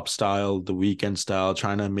hip hop style, the weekend style,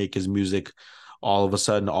 trying to make his music all of a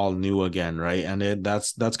sudden all new again, right? And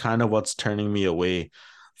that's kind of what's turning me away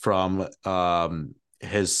from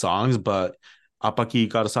his songs. But ਆਪਾਂ ਕੀ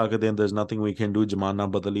ਕਰ ਸਕਦੇ ਹਾਂ, there's nothing we can do. Jamana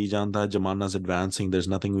badali janta, Jamana's advancing, there's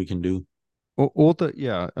nothing we can do.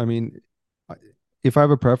 Yeah, I mean, if I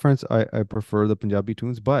have a preference, I prefer the Punjabi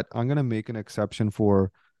tunes, but I'm gonna make an exception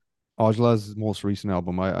for Ojla's most recent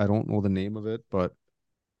album. I don't know the name of it, but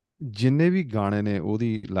जिन्ने भी गाने ने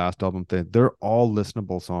ਉਹਦੀ last album ਤੇ, they're all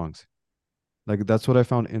listenable songs. Like that's what I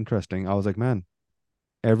found interesting. I was like, man,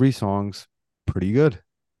 every song's pretty good.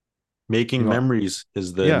 Making You know, Memories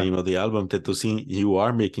is the yeah. name of the album. ਤੇ ਤੁਸੀਂ you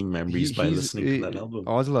are making memories by listening to that album.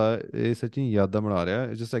 Ojla ਇਹ ਸੱਚੀ ਯਾਦਾਂ ਬਣਾ ਰਿਹਾ.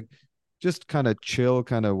 It's just kind of chill,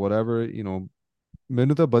 kind of whatever, you know.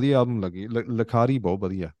 ਮੈਨੂੰ ਤਾਂ ਵਧੀਆ album ਲੱਗੀ. ਲਿਖਾਰੀ ਬਹੁਤ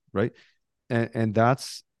ਵਧੀਆ, right? And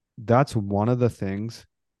that's one of the things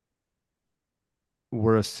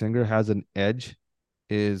where a singer has an edge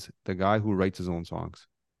is the guy who writes his own songs,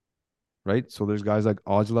 right? So there's guys like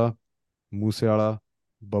Ojla, Musiala,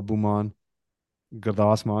 Babu Man,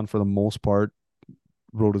 Gurdas Man for the most part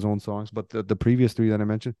wrote his own songs, but the previous three that I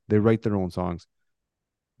mentioned, they write their own songs.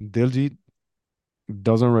 Diljit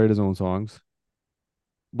doesn't write his own songs,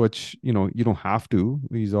 which, you know, you don't have to.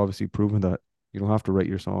 He's obviously proven that you don't have to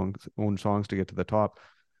write your own songs to get to the top.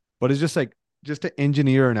 But it's just like, just to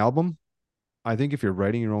engineer an album, I think if you're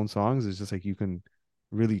writing your own songs, it's just like you can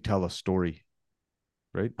really tell a story,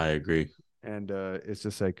 right? I agree. And it's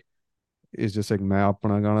just like मैं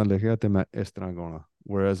अपना गाना लिखा ते मैं इस तरह गाना.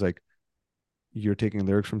 Whereas like you're taking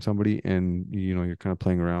lyrics from somebody and, you know, you're kind of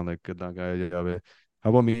playing around like कितना गाया जावे.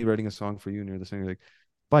 How about me writing a song for you and you're the singer, like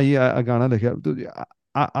भाई a गाना लिखा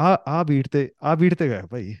आ beat te गया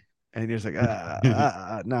भाई, and you're just like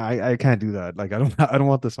no, I can't do that. Like I don't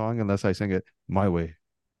want the song unless I sing it my way.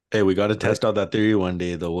 Hey, we got to test out that theory one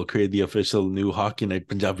day, though. We'll create the official new Hockey Night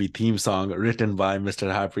Punjabi theme song written by Mr.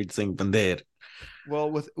 Harpreet Singh Pandher.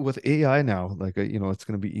 Well, with AI now, like you know, it's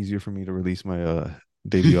going to be easier for me to release my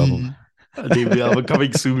debut album. Debut album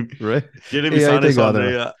coming soon, right?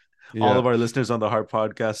 Yeah. All of our listeners on the Heart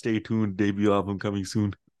Podcast, stay tuned. Debut album coming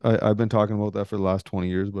soon. I've been talking about that for the last 20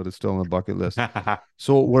 years, but it's still on the bucket list.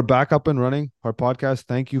 So we're back up and running. Heart Podcast,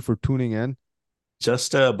 thank you for tuning in.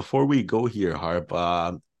 Just before we go here, Harp,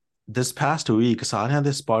 this past week ਸਾਰਿਆਂ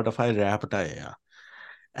ਦੇ Spotify Wrapped ਆਏ ਆ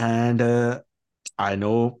and I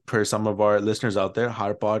know for some of our listeners out there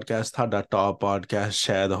Har podcast ਤੁਹਾਡਾ top podcast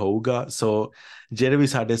ਸ਼ਾਇਦ ਹੋਊਗਾ so ਜਿਹੜੇ ਵੀ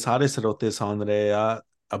ਸਾਡੇ ਸਾਰੇ ਸਰੋਤੇ ਸੁਣ ਰਹੇ ਆ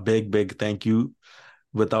a big thank you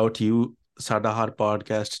without you ਸਾਡਾ ਹਰ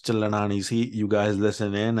podcast ਚੱਲਣਾ ਨਹੀਂ ਸੀ you guys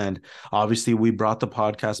listen in and obviously we brought the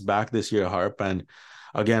podcast back this year Harp and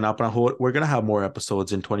again we're gonna have more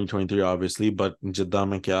episodes in 2023 obviously but ਜਿੱਦਾਂ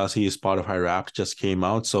ਮੈਂ ਕਿਹਾ ਸੀ Spotify Wrapped just came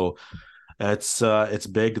out so it's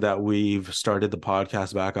big that we've started the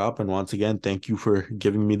podcast back up and once again thank you for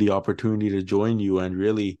giving me the opportunity to join you and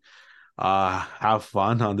really have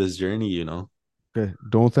fun on this journey Okay,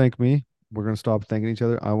 don't thank me. We're gonna stop thanking each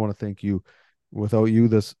other. I want to thank you. Without you,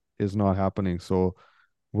 this is not happening. So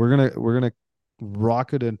we're gonna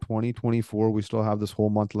rock it in 2024. We still have this whole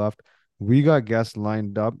month left. We got guests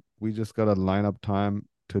lined up. We just gotta line up time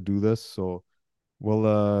to do this. So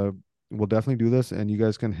we'll definitely do this, and you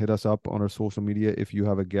guys can hit us up on our social media if you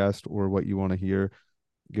have a guest or what you want to hear.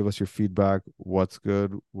 Give us your feedback, what's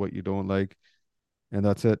good, what you don't like, and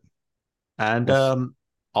that's it. And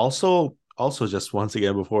also just once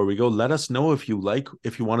again before we go, let us know if you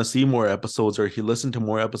want to see more episodes or if you listen to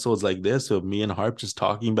more episodes like this of me and Harp just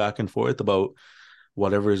talking back and forth about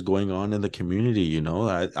whatever is going on in the community.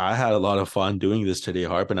 I had a lot of fun doing this today,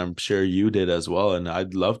 Harp, and I'm sure you did as well, and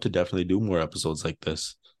I'd love to definitely do more episodes like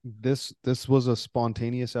this. This was a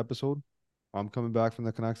spontaneous episode. I'm coming back from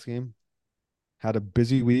the Canucks game, had a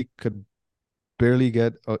busy week, could barely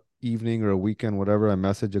get a evening or a weekend, whatever. I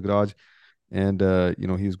messaged Jagraj, and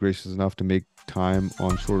he was gracious enough to make time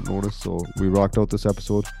on short notice, so we rocked out this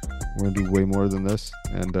episode. We're gonna do way more than this,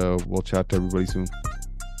 and we'll chat to everybody soon.